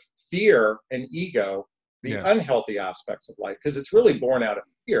out of fear and ego, the unhealthy aspects of life, because it's really born out of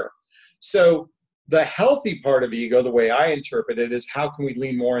fear. So the healthy part of ego, the way I interpret it, is how can we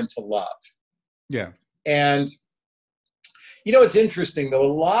lean more into love? Yeah. And, it's interesting, though,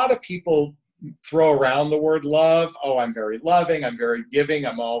 a lot of people throw around the word love. Oh, I'm very loving, I'm very giving,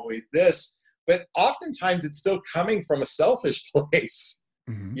 I'm always this. But oftentimes it's still coming from a selfish place.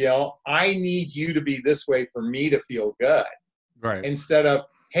 I need you to be this way for me to feel good. Right. Instead of,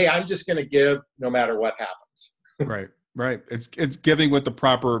 hey, I'm just going to give no matter what happens. Right. It's giving with the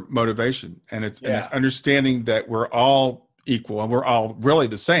proper motivation, and it's understanding that we're all equal and we're all really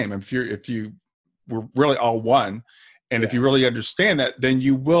the same. We're really all one. And if you really understand that, then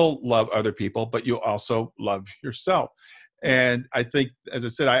you will love other people, but you'll also love yourself. And I think, as I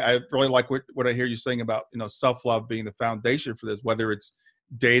said, I really like what I hear you saying about, self-love being the foundation for this, whether it's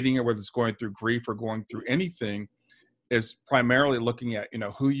dating or whether it's going through grief or going through anything, is primarily looking at,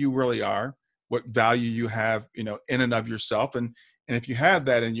 who you really are, what value you have, in and of yourself. And if you have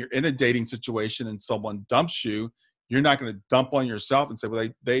that and you're in a dating situation and someone dumps you, you're not going to dump on yourself and say, well,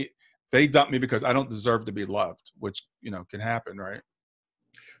 they dumped me because I don't deserve to be loved, which, can happen, right?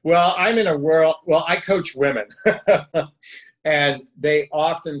 Well, I'm in a world, I coach women and they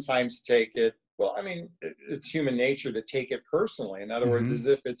oftentimes take it, it's human nature to take it personally. In other words, as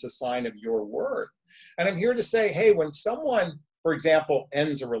if it's a sign of your worth. And I'm here to say, hey, when someone, for example,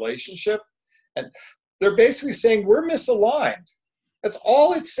 ends a relationship, and they're basically saying we're misaligned. That's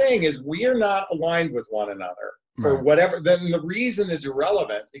all it's saying, is we are not aligned with one another for whatever. Then the reason is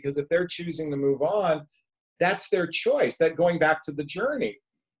irrelevant, because if they're choosing to move on, that's their choice. That going back to the journey.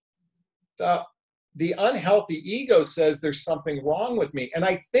 The unhealthy ego says there's something wrong with me. And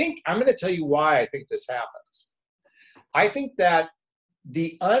I think, I'm going to tell you why I think this happens. I think that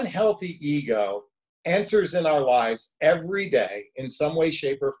the unhealthy ego enters in our lives every day in some way,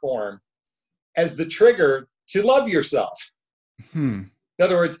 shape, or form as the trigger to love yourself. In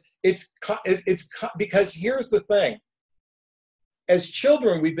other words, it's because here's the thing. As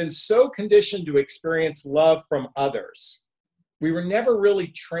children, we've been so conditioned to experience love from others. We were never really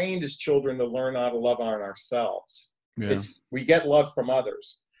trained as children to learn how to love on ourselves. We get love from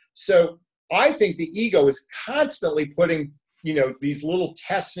others. So I think the ego is constantly putting, these little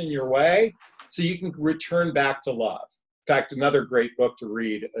tests in your way so you can return back to love. In fact, another great book to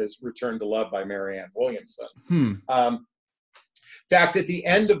read is Return to Love by Marianne Williamson. In fact, at the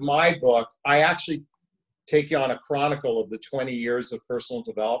end of my book, I actually take you on a chronicle of the 20 years of personal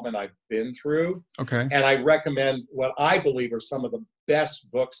development I've been through. Okay. And I recommend what I believe are some of the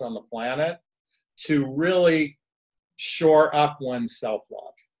best books on the planet to really shore up one's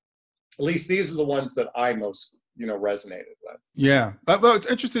self-love. At least these are the ones that I most, resonated with. Yeah. Well, it's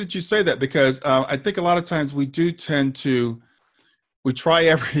interesting that you say that, because I think a lot of times we do tend to we try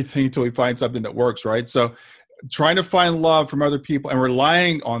everything until we find something that works, right? So trying to find love from other people and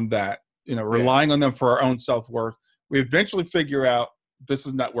relying on that, relying on them for our own self-worth, we eventually figure out this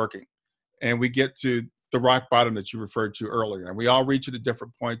is not working. And we get to the rock bottom that you referred to earlier. And we all reach it at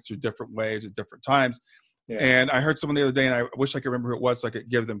different points through different ways at different times. Yeah. And I heard someone the other day, and I wish I could remember who it was so I could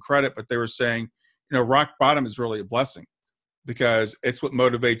give them credit, but they were saying, rock bottom is really a blessing because it's what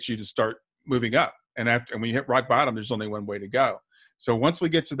motivates you to start moving up. And when you hit rock bottom, there's only one way to go. So once we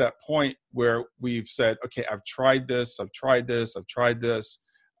get to that point where we've said, okay, I've tried this, and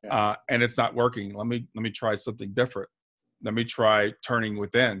it's not working. Let me try something different. Let me try turning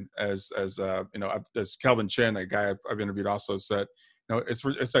within, as Kelvin Chin, a guy I've interviewed, also said. It's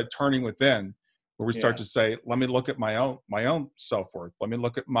that turning within where we start to say, let me look at my own self-worth. Let me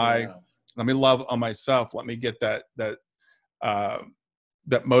look at let me love on myself. Let me get that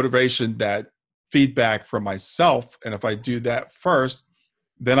motivation, that feedback from myself. And if I do that first,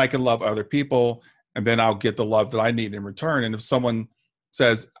 then I can love other people, and then I'll get the love that I need in return. And if someone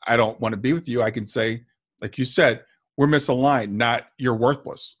says, I don't want to be with you, I can say, like you said, we're misaligned, not you're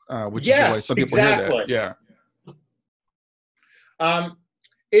worthless, which is the way some people hear that. Yeah.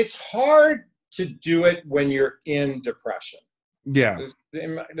 It's hard to do it when you're in depression. Yeah.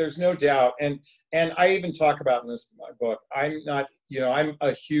 There's no doubt. And I even talk about in this my book, I'm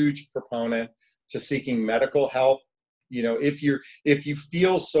a huge proponent to seeking medical help. If you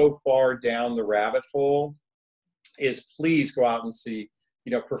feel so far down the rabbit hole, please go out and see,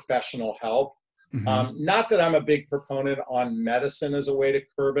 professional help. Mm-hmm. Not that I'm a big proponent on medicine as a way to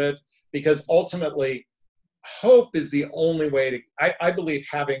curb it, because ultimately hope is the only way to, I believe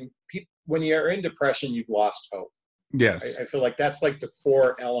when you're in depression, you've lost hope. Yes. I feel like that's like the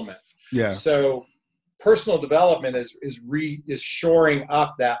core element. Yeah. So personal development is shoring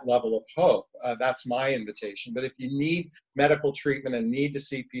up that level of hope. That's my invitation. But if you need medical treatment and need to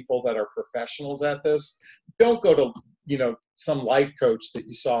see people that are professionals at this, don't go to, some life coach that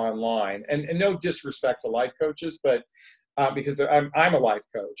you saw online. And no disrespect to life coaches, but because I'm a life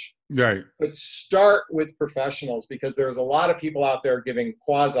coach. Right. But start with professionals, because there's a lot of people out there giving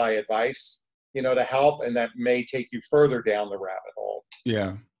quasi advice, to help, and that may take you further down the rabbit hole.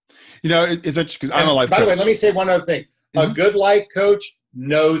 Yeah. It's interesting because I'm a life coach. By the way, let me say one other thing. Mm-hmm. A good life coach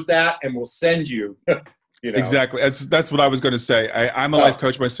knows that and will send you, Exactly. That's what I was going to say. I'm a life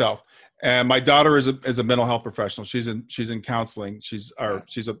coach myself. And my daughter is a mental health professional. She's in counseling. She's a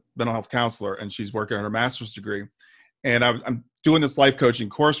mental health counselor, and she's working on her master's degree. And I'm doing this life coaching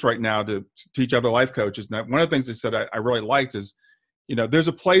course right now to teach other life coaches. And one of the things they said I really liked is, there's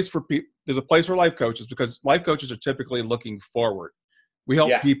a place for life coaches, because life coaches are typically looking forward. We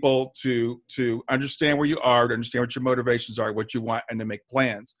help people to understand where you are, to understand what your motivations are, what you want, and to make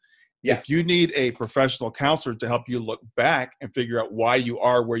plans. Yes. If you need a professional counselor to help you look back and figure out why you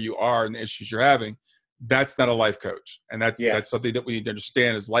are where you are and the issues you're having, that's not a life coach. And that's something that we need to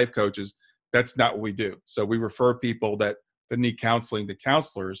understand as life coaches. That's not what we do. So we refer people that need counseling to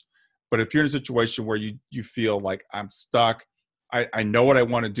counselors. But if you're in a situation where you feel like I'm stuck, I know what I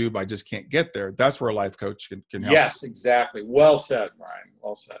want to do, but I just can't get there, that's where a life coach can help. Yes, exactly. Well said, Brian.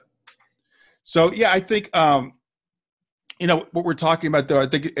 Well said. So, I think, what we're talking about, though, I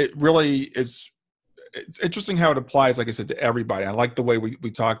think it really is, it's interesting how it applies, like I said, to everybody. I like the way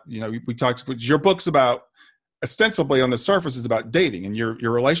we talk, we talked, your book's about, ostensibly on the surface, is about dating and your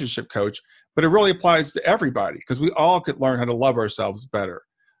relationship coach, but it really applies to everybody, because we all could learn how to love ourselves better.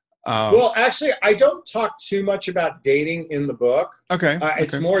 Well, actually, I don't talk too much about dating in the book. Okay.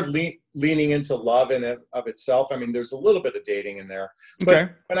 It's more leaning into love in and of itself. I mean, there's a little bit of dating in there.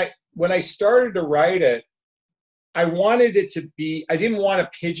 But when I started to write it, I wanted it to be, I didn't want to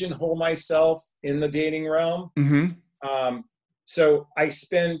pigeonhole myself in the dating realm. Mm-hmm. So I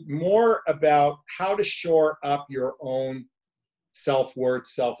spend more about how to shore up your own self-worth,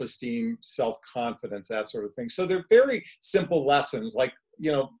 self-esteem, self-confidence, that sort of thing. So they're very simple lessons. Like,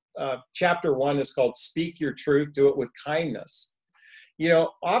 chapter 1 is called Speak Your Truth, Do It With Kindness.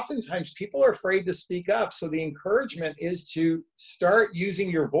 Oftentimes people are afraid to speak up. So the encouragement is to start using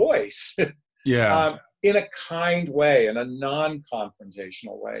your voice in a kind way, in a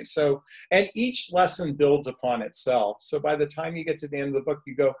non-confrontational way. So, and each lesson builds upon itself. So by the time you get to the end of the book,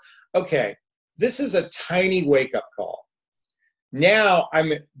 you go, okay, this is a tiny wake-up call. Now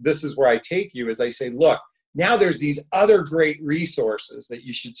this is where I take you, as I say, look, now there's these other great resources that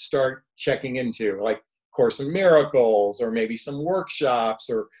you should start checking into, like Course in Miracles, or maybe some workshops,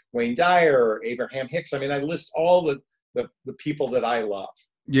 or Wayne Dyer, or Abraham Hicks. I mean, I list all the people that I love.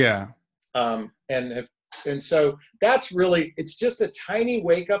 Yeah. And so that's really, it's just a tiny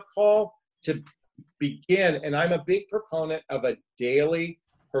wake-up call to begin, and I'm a big proponent of a daily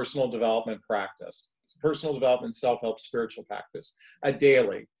personal development practice. It's personal development, self-help, spiritual practice, a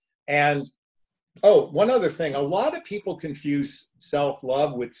daily. And oh, one other thing, a lot of people confuse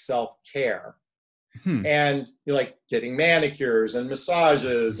self-love with self-care. And you're like getting manicures and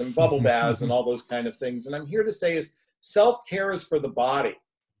massages and bubble baths and all those kind of things. And I'm here to say is self-care is for the body.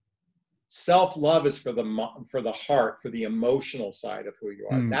 Self-love is for the heart, for the emotional side of who you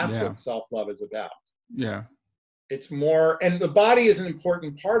are. That's what self-love is about. Yeah. It's more, and the body is an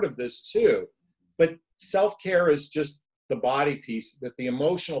important part of this too, but self-care is just the body piece, that the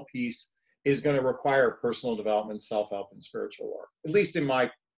emotional piece is going to require personal development, self-help, and spiritual work, at least in my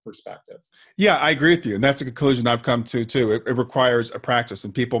perspective. Yeah, I agree with you. And that's a conclusion I've come to too. It requires a practice,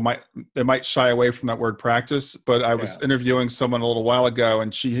 and people might shy away from that word practice, but I was interviewing someone a little while ago,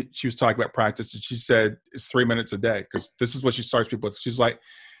 and she was talking about practice, and she said it's 3 minutes a day, because this is what she starts people with. She's like,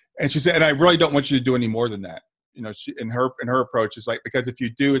 and she said, and I really don't want you to do any more than that. You know, she in her approach is like, because if you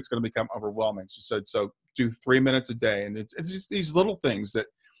do, it's going to become overwhelming. She said, so do 3 minutes a day. And it's just these little things that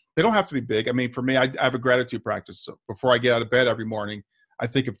they don't have to be big. I mean, for me, I have a gratitude practice. So before I get out of bed every morning, I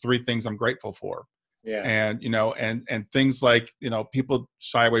think of 3 things I'm grateful for. Yeah. And, you know, and things like, you know, people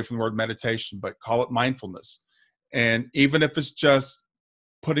shy away from the word meditation, but call it mindfulness. And even if it's just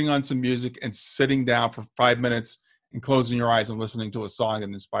putting on some music and sitting down for 5 minutes and closing your eyes and listening to a song that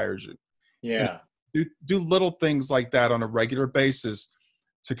inspires you. Yeah. And do little things like that on a regular basis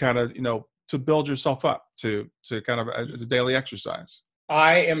to kind of, you know, to build yourself up to kind of as a daily exercise.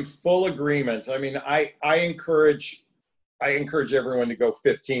 I am full agreement. I mean, I encourage everyone to go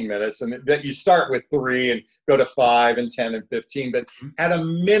 15 minutes, and that you start with 3 and go to 5 and 10 and 15, but at a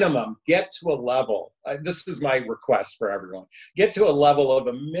minimum, get to a level. This is my request for everyone. Get to a level of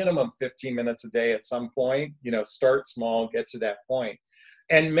a minimum 15 minutes a day at some point. You know, start small, get to that point.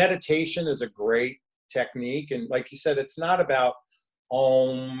 And meditation is a great technique. And like you said, it's not about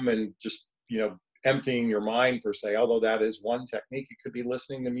om and just, you know, emptying your mind per se, although that is one technique. It could be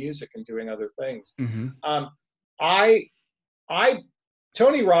listening to music and doing other things.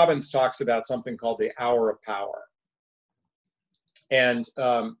 Tony Robbins talks about something called the hour of power. And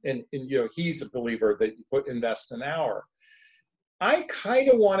you know, he's a believer that you invest an hour. I kind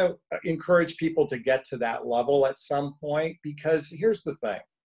of want to encourage people to get to that level at some point, because here's the thing.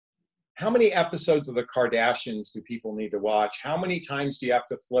 How many episodes of the Kardashians do people need to watch? How many times do you have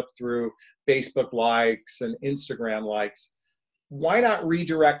to flip through Facebook likes and Instagram likes? Why not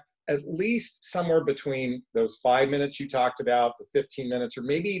redirect at least somewhere between those 5 minutes you talked about, the 15 minutes, or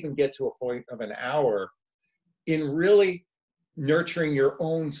maybe even get to a point of an hour in really nurturing your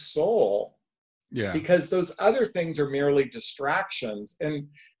own soul? Yeah. Because those other things are merely distractions.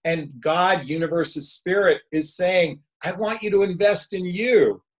 And God, universe's spirit, is saying, I want you to invest in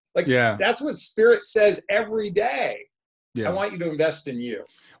you. Like, that's what spirit says every day. I want you to invest in you.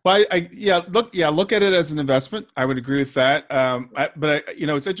 Well, look at it as an investment. I would agree with that. But you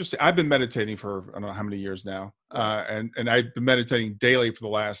know, it's interesting. I've been meditating for I don't know how many years now, and I've been meditating daily for the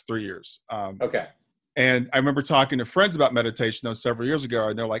last 3 years. Okay. And I remember talking to friends about meditation several years ago,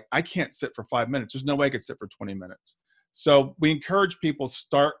 and they're like, "I can't sit for 5 minutes. There's no way I could sit for 20 minutes." So we encourage people to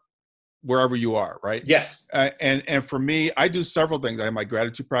start wherever you are, right? Yes. And for me, I do several things. I have my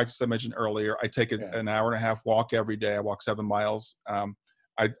gratitude practice I mentioned earlier. I take an hour and a half walk every day. I walk 7 miles.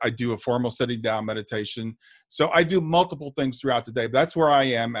 I do a formal sitting down meditation. So I do multiple things throughout the day. But that's where I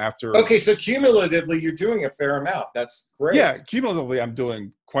am after. Okay, so cumulatively, you're doing a fair amount. That's great. Yeah, cumulatively, I'm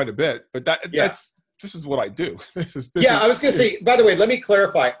doing quite a bit. But this is what I do. I was going to say, by the way, let me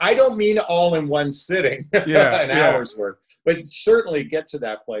clarify. I don't mean all in one sitting, an hour's worth, but certainly get to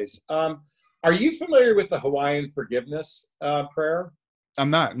that place. Are you familiar with the Hawaiian forgiveness prayer? I'm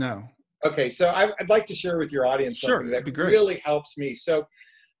not, no. Okay, so I'd like to share with your audience something that really helps me. So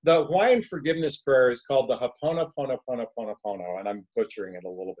the Hawaiian forgiveness prayer is called the Ho'oponopono, and I'm butchering it a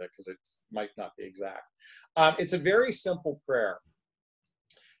little bit because it might not be exact. It's a very simple prayer.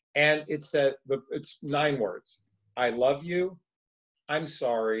 And it's 9 words. I love you. I'm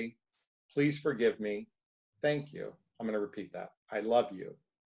sorry. Please forgive me. Thank you. I'm going to repeat that. I love you.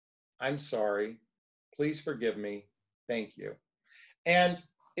 I'm sorry. Please forgive me. Thank you. And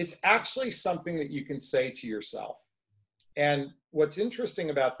it's actually something that you can say to yourself. And what's interesting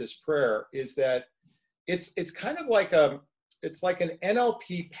about this prayer is that it's kind of like it's like an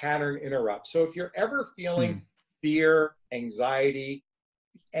NLP pattern interrupt. So if you're ever feeling fear, anxiety,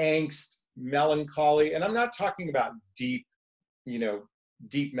 angst, melancholy, and I'm not talking about deep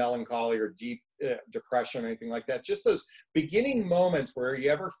melancholy or deep depression or anything like that, just those beginning moments where you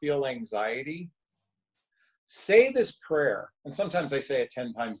ever feel anxiety, say this prayer. And sometimes I say it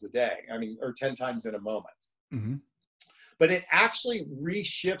 10 times a day, or 10 times in a moment. Mm-hmm. But it actually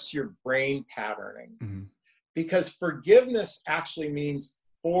reshifts your brain patterning, Mm-hmm. because forgiveness actually means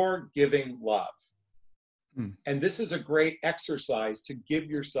forgiving love. Mm. And this is a great exercise to give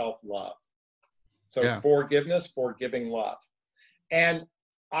yourself love. So Yeah. forgiveness, forgiving love. And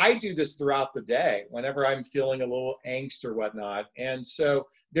I do this throughout the day whenever I'm feeling a little angst or whatnot. And so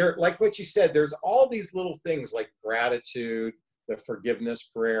there, like what you said, there's all these little things like gratitude, the forgiveness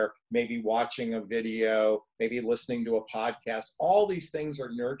prayer, maybe watching a video, maybe listening to a podcast. All these things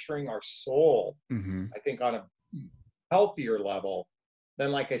are nurturing our soul, Mm-hmm. I think, on a healthier level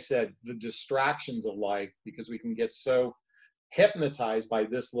than, like I said, the distractions of life, because we can get so hypnotized by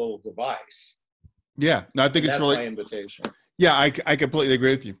this little device. Yeah, no, I think it's that's really my invitation. Yeah, I completely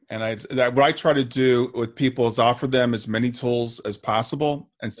agree with you. And what I try to do with people is offer them as many tools as possible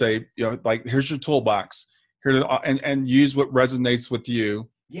and say, like, here's your toolbox here, and use what resonates with you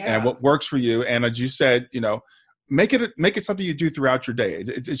and what works for you. And as you said, make it something you do throughout your day.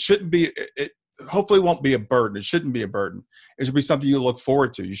 It shouldn't be, it hopefully won't be a burden. It shouldn't be a burden. It should be something you look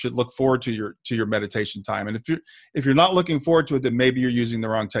forward to. You should look forward to your meditation time. And if you're not looking forward to it, then maybe you're using the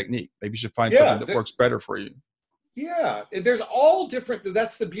wrong technique. Maybe you should find something that works better for you. Yeah, there's all different.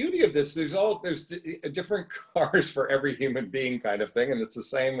 That's the beauty of this. There's different cars for every human being, kind of thing, and it's the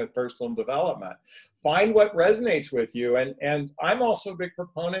same with personal development. Find what resonates with you, and I'm also a big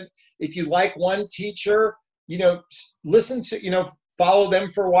proponent. If you like one teacher, listen to, follow them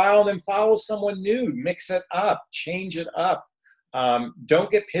for a while, and then follow someone new. Mix it up, change it up.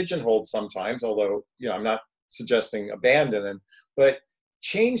 Don't get pigeonholed sometimes. Although I'm not suggesting abandon them, but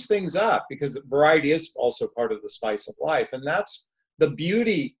change things up, because variety is also part of the spice of life. And that's the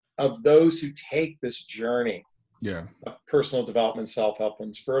beauty of those who take this journey of personal development, self-help,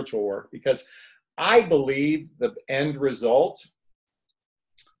 and spiritual work, because I believe the end result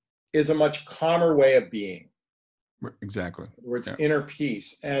is a much calmer way of being. Exactly. Where it's inner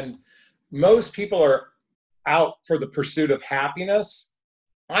peace. And most people are out for the pursuit of happiness.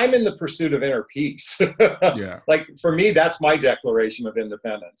 I'm in the pursuit of inner peace. Like, for me, that's my declaration of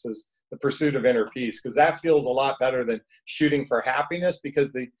independence, is the pursuit of inner peace, because that feels a lot better than shooting for happiness, because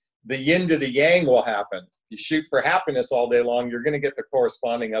the yin to the yang will happen. If you shoot for happiness all day long, you're going to get the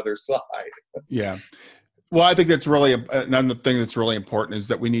corresponding other side. Yeah. Well, I think that's really another thing that's really important, is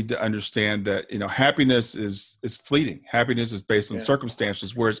that we need to understand that, happiness is fleeting. Happiness is based on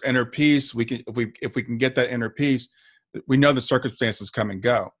circumstances, whereas inner peace, if we can get that inner peace, we know the circumstances come and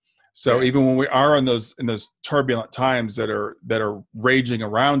go. So even when we are in those turbulent times that are raging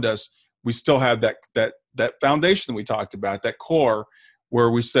around us, we still have that foundation that we talked about, that core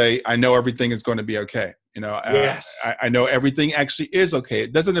where we say, I know everything is going to be okay. I know everything actually is okay.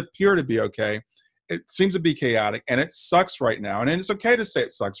 It doesn't appear to be okay. It seems to be chaotic, and it sucks right now. And it's okay to say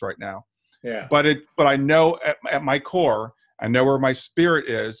it sucks right now. Yeah. But I know at my core, I know where my spirit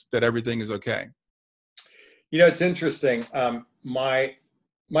is, that everything is okay. It's interesting. My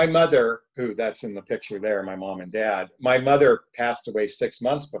mother, who that's in the picture there, my mom and dad, my mother passed away 6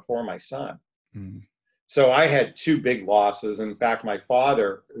 months before my son. Mm. So I had two big losses. In fact, my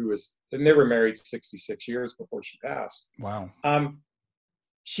father, they were married 66 years before she passed. Wow.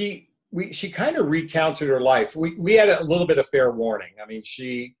 She kind of recounted her life. We had a little bit of fair warning. I mean,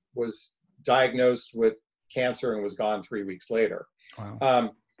 she was diagnosed with cancer and was gone 3 weeks later.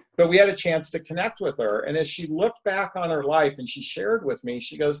 Wow. But we had a chance to connect with her. And as she looked back on her life and she shared with me,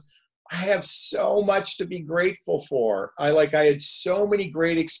 she goes, I have so much to be grateful for. I had so many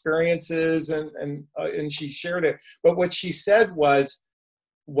great experiences, and she shared it. But what she said was,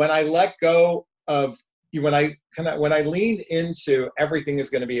 when I let go of, when I leaned into everything is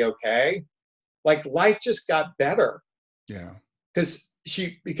going to be okay, like, life just got better. Yeah. Because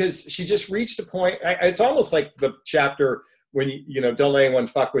she just reached a point. It's almost like the chapter when don't let anyone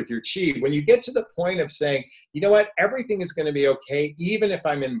fuck with your chi. When you get to the point of saying, you know what, everything is going to be okay, even if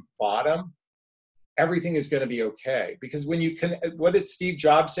I'm in bottom, everything is going to be okay. Because when you what did Steve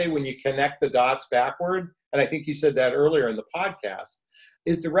Jobs say? When you connect the dots backward, and I think you said that earlier in the podcast,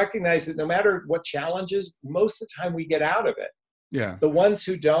 is to recognize that no matter what challenges, most of the time we get out of it. Yeah. The ones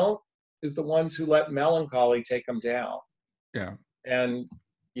who don't is the ones who let melancholy take them down. Yeah. And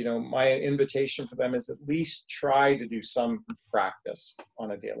my invitation for them is at least try to do some practice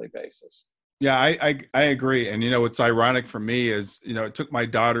on a daily basis. Yeah, I agree. And, what's ironic for me is, it took my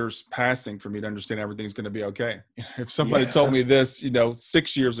daughter's passing for me to understand everything's going to be okay. If somebody told me this,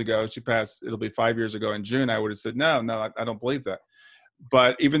 6 years ago, she passed, it'll be 5 years ago in June, I would have said, no, I don't believe that.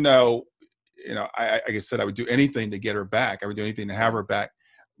 But even though, like I said, I would do anything to get her back. I would do anything to have her back.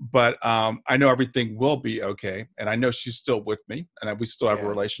 but I know everything will be okay. And I know she's still with me, and we still have a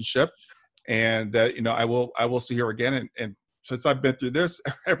relationship, and that, I will see her again. And since I've been through this,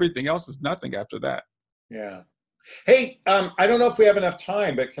 everything else is nothing after that. Yeah. Hey, I don't know if we have enough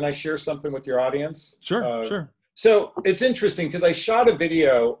time, but can I share something with your audience? Sure. So it's interesting because I shot a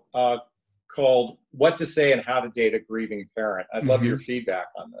video called "What to Say and How to Date a Grieving Parent." I'd love your feedback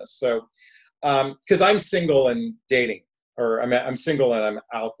on this. So, because I'm single and dating, or I'm single and I'm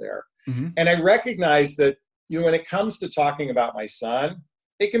out there, and I recognize that when it comes to talking about my son,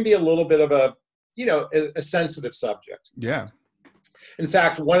 it can be a little bit of a sensitive subject. Yeah. In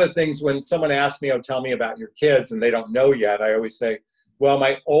fact, one of the things when someone asks me, "Oh, tell me about your kids," and they don't know yet, I always say, "Well,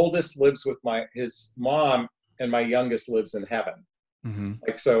 my oldest lives with his mom, and my youngest lives in heaven."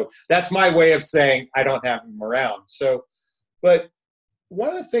 So that's my way of saying I don't have him around. So, but one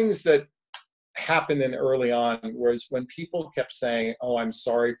of the things that happened in early on was when people kept saying, "Oh, I'm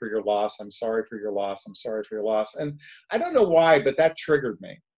sorry for your loss. I'm sorry for your loss. I'm sorry for your loss." And I don't know why, but that triggered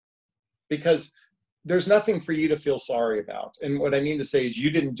me, because there's nothing for you to feel sorry about. And what I mean to say is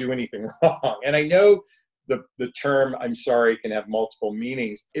you didn't do anything wrong. And I know the term "I'm sorry" can have multiple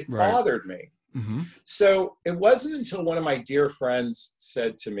meanings. It bothered me. So it wasn't until one of my dear friends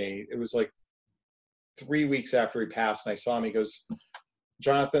said to me, it was like 3 weeks after he passed, and I saw him, he goes,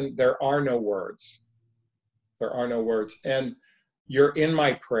 "Jonathon, there are no words. There are no words. And you're in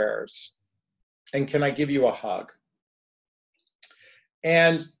my prayers. And can I give you a hug?"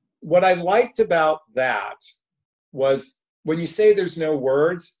 And what I liked about that was when you say there's no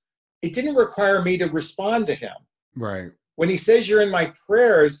words, it didn't require me to respond to him. Right. When he says you're in my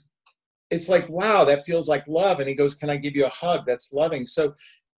prayers, it's like, wow, that feels like love. And he goes, "Can I give you a hug?" That's loving. So,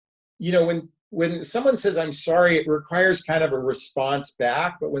 when someone says "I'm sorry," it requires kind of a response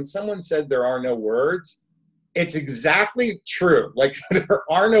back. But when someone said there are no words, it's exactly true. Like, there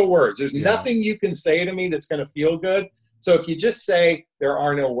are no words. There's nothing you can say to me that's going to feel good. So if you just say there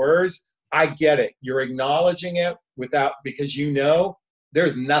are no words, I get it. You're acknowledging it because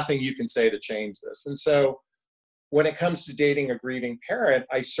there's nothing you can say to change this. And so when it comes to dating a grieving parent,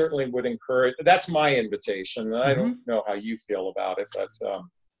 I certainly would encourage, that's my invitation. And I don't know how you feel about it, but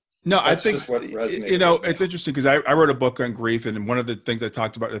no, I think just what resonated it's interesting because I wrote a book on grief, and one of the things I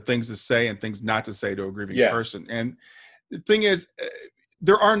talked about are things to say and things not to say to a grieving person. And the thing is,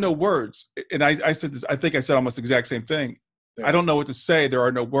 there are no words. And I said this, I think I said almost the exact same thing. Yeah. I don't know what to say. There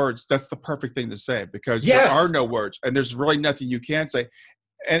are no words. That's the perfect thing to say, because there are no words, and there's really nothing you can say.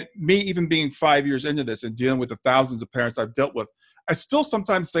 And me, even being 5 years into this and dealing with the thousands of parents I've dealt with, I still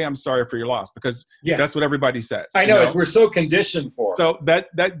sometimes say "I'm sorry for your loss," because that's what everybody says. I know. We're so conditioned for it. So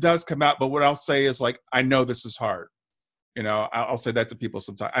that does come out. But what I'll say is, like, I know this is hard. I'll say that to people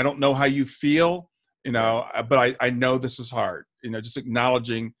sometimes. I don't know how you feel, but I know this is hard. Just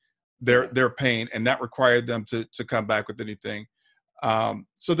acknowledging their pain, and that required them to come back with anything.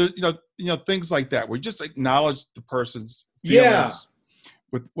 So there, things like that, where you just acknowledge the person's feelings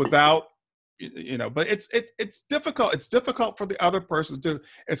without, but it's difficult. It's difficult for the other person too.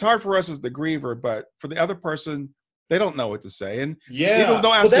 It's hard for us as the griever, but for the other person, they don't know what to say. And people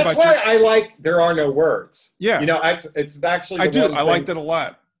don't ask that's why I like "There Are No Words." Yeah. It's actually, I do. I like that a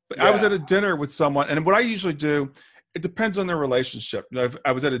lot. But I was at a dinner with someone, and what I usually do, it depends on their relationship. If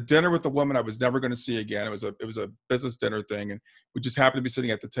I was at a dinner with a woman I was never going to see again. It was a business dinner thing, and we just happened to be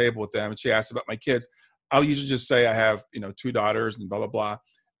sitting at the table with them, and she asked about my kids. I'll usually just say I have 2 daughters and blah blah blah.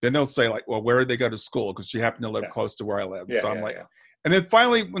 Then they'll say, like, "Well, where did they go to school?" Because she happened to live close to where I live. So I'm like, and then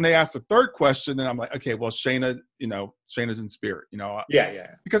finally, when they ask the third question, then I'm like, okay, well, Shayna, Shayna's in spirit,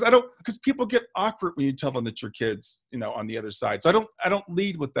 because people get awkward when you tell them that your kids, on the other side. So I don't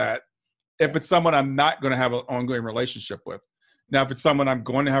lead with that if it's someone I'm not going to have an ongoing relationship with. Now, if it's someone I'm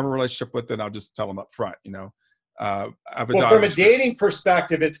going to have a relationship with, then I'll just tell them up front, from a dating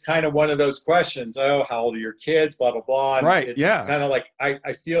perspective, it's kind of one of those questions. Oh, how old are your kids? Blah, blah, blah. And right. It's kind of like,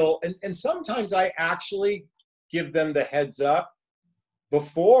 I feel, and sometimes I actually give them the heads up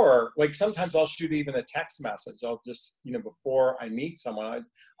before, like sometimes I'll shoot even a text message. I'll just, before I meet someone,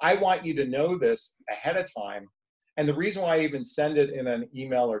 I want you to know this ahead of time. And the reason why I even send it in an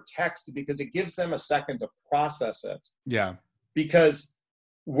email or text, because it gives them a second to process it. Yeah. Because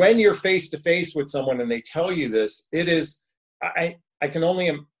when you're face to face with someone and they tell you this, it is, I can only,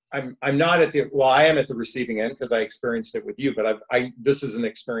 I'm not at the, well, I am at the receiving end because I experienced it with you, but this is an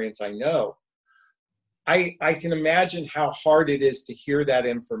experience I know. I can imagine how hard it is to hear that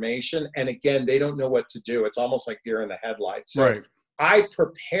information. And again, they don't know what to do. It's almost like deer in the headlights. So I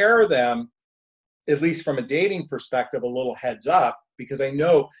prepare them, at least from a dating perspective, a little heads up, because I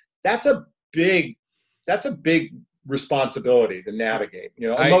know that's a big responsibility to navigate,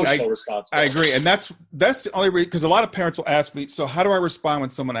 emotional responsibility. I agree. And that's the only reason, because a lot of parents will ask me, so how do I respond when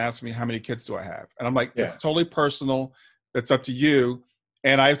someone asks me how many kids do I have? And I'm like, it's totally personal. It's up to you.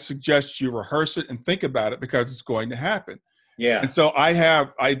 And I suggest you rehearse it and think about it, because it's going to happen. Yeah. And so I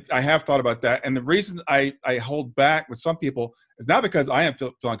have thought about that. And the reason I hold back with some people is not because I am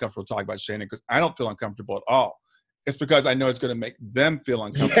feel uncomfortable talking about Shannon, because I don't feel uncomfortable at all. It's because I know it's going to make them feel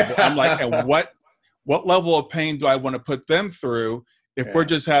uncomfortable. I'm like, and what level of pain do I want to put them through if we're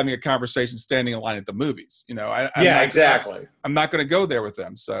just having a conversation standing in line at the movies? Exactly. I'm not going to go there with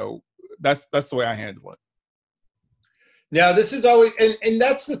them. So that's the way I handle it. Now, this is always, and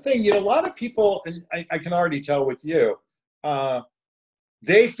that's the thing, a lot of people, and I can already tell with you,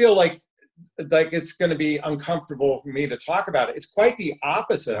 they feel like it's going to be uncomfortable for me to talk about it. It's quite the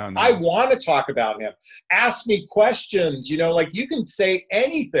opposite. Oh, no. I want to talk about him. Ask me questions, you can say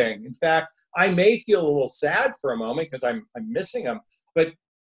anything. In fact, I may feel a little sad for a moment because I'm missing him. But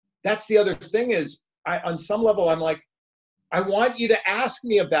that's the other thing is, on some level, I'm like, I want you to ask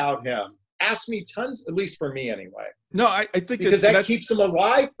me about him. Ask me tons, at least for me anyway. No, I think because that keeps him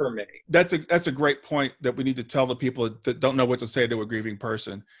alive for me. That's a great point that we need to tell the people that don't know what to say to a grieving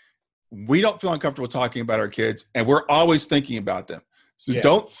person. We don't feel uncomfortable talking about our kids, and we're always thinking about them. So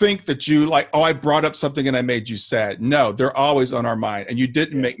don't think that you like, oh, I brought up something and I made you sad. No, they're always on our mind, and you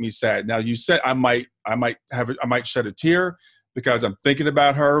didn't make me sad. Now, you said I might shed a tear because I'm thinking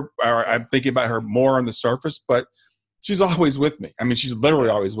about her, or I'm thinking about her more on the surface, but she's always with me. I mean, she's literally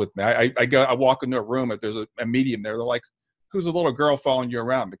always with me. I walk into a room, if there's a medium there, they're like, who's a little girl following you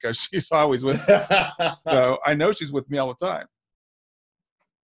around? Because she's always with me. So I know she's with me all the time.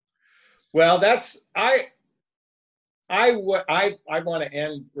 Well, I want to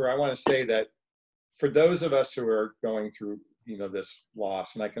end, or I want to say that for those of us who are going through, this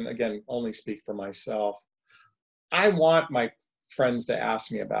loss, and I can, again, only speak for myself, I want my friends to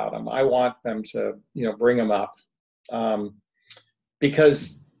ask me about him. I want them to, bring him up.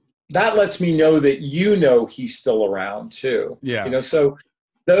 Because that lets me know that he's still around too. Yeah. So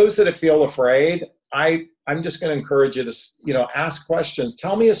those that feel afraid, I'm just going to encourage you to, ask questions.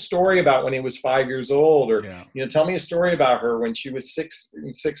 Tell me a story about when he was 5 years old, or tell me a story about her when she was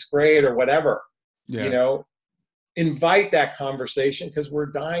in sixth grade or whatever. Yeah. Invite that conversation, because we're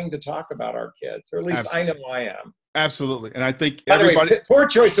dying to talk about our kids, or at least Absolutely. I know I am. Absolutely. And I think everybody, poor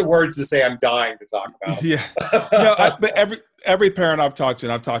choice of words to say I'm dying to talk about them. Yeah. But every parent I've talked to,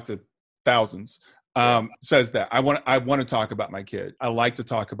 and I've talked to thousands, says that I want to talk about my kid. I like to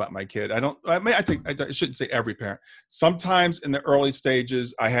talk about my kid. I shouldn't say every parent. Sometimes in the early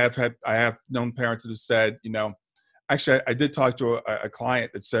stages, I have known parents that have said, actually I did talk to a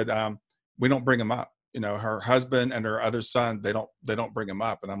client that said, we don't bring him up. Her husband and her other son, they don't bring him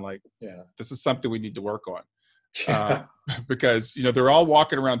up. And I'm like, this is something we need to work on. Because they're all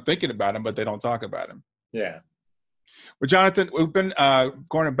walking around thinking about him, but they don't talk about him. Yeah. Well, Jonathon, we've been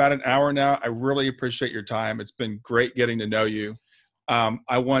going about an hour now. I really appreciate your time. It's been great getting to know you.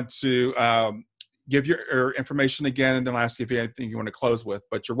 I want to give your information again, and then I'll ask you if you have anything you want to close with.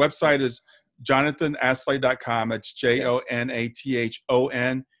 But your website is JonathanAslay.com. That's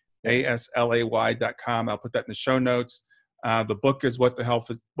JONATHONASLAY.com. I'll put that in the show notes. The book is What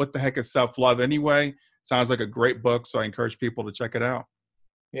the Heck is Self-Love Anyway? Sounds like a great book, so I encourage people to check it out.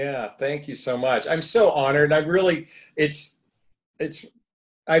 Yeah, thank you so much. I'm so honored. I've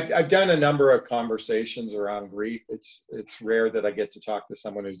done a number of conversations around grief. It's rare that I get to talk to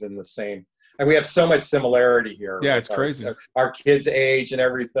someone who's in the same, and we have so much similarity here. Yeah, it's crazy. Our kids' age and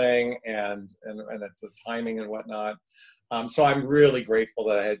everything, and the timing and whatnot. So I'm really grateful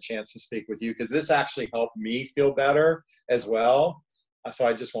that I had a chance to speak with you, because this actually helped me feel better as well. So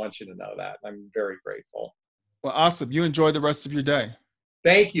I just want you to know that. I'm very grateful. Well, awesome. You enjoy the rest of your day.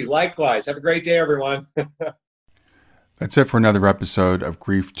 Thank you. Likewise. Have a great day, everyone. That's it for another episode of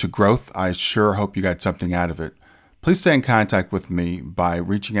Grief to Growth. I sure hope you got something out of it. Please stay in contact with me by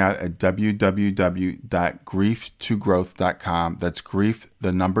reaching out at www.grieftogrowth.com. That's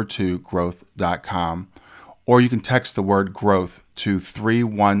growth2growth.com. Or you can text the word growth to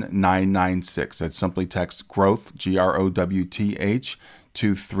 31996. That's simply text growth, GROWTH,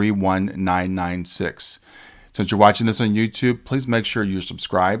 to 31996. Since you're watching this on YouTube, please make sure you're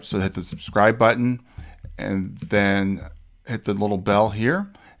subscribed. So hit the subscribe button and then hit the little bell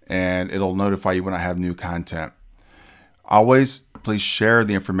here, and it'll notify you when I have new content. Always, please share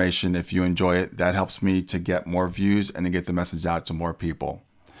the information if you enjoy it. That helps me to get more views and to get the message out to more people.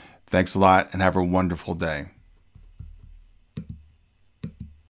 Thanks a lot, and have a wonderful day.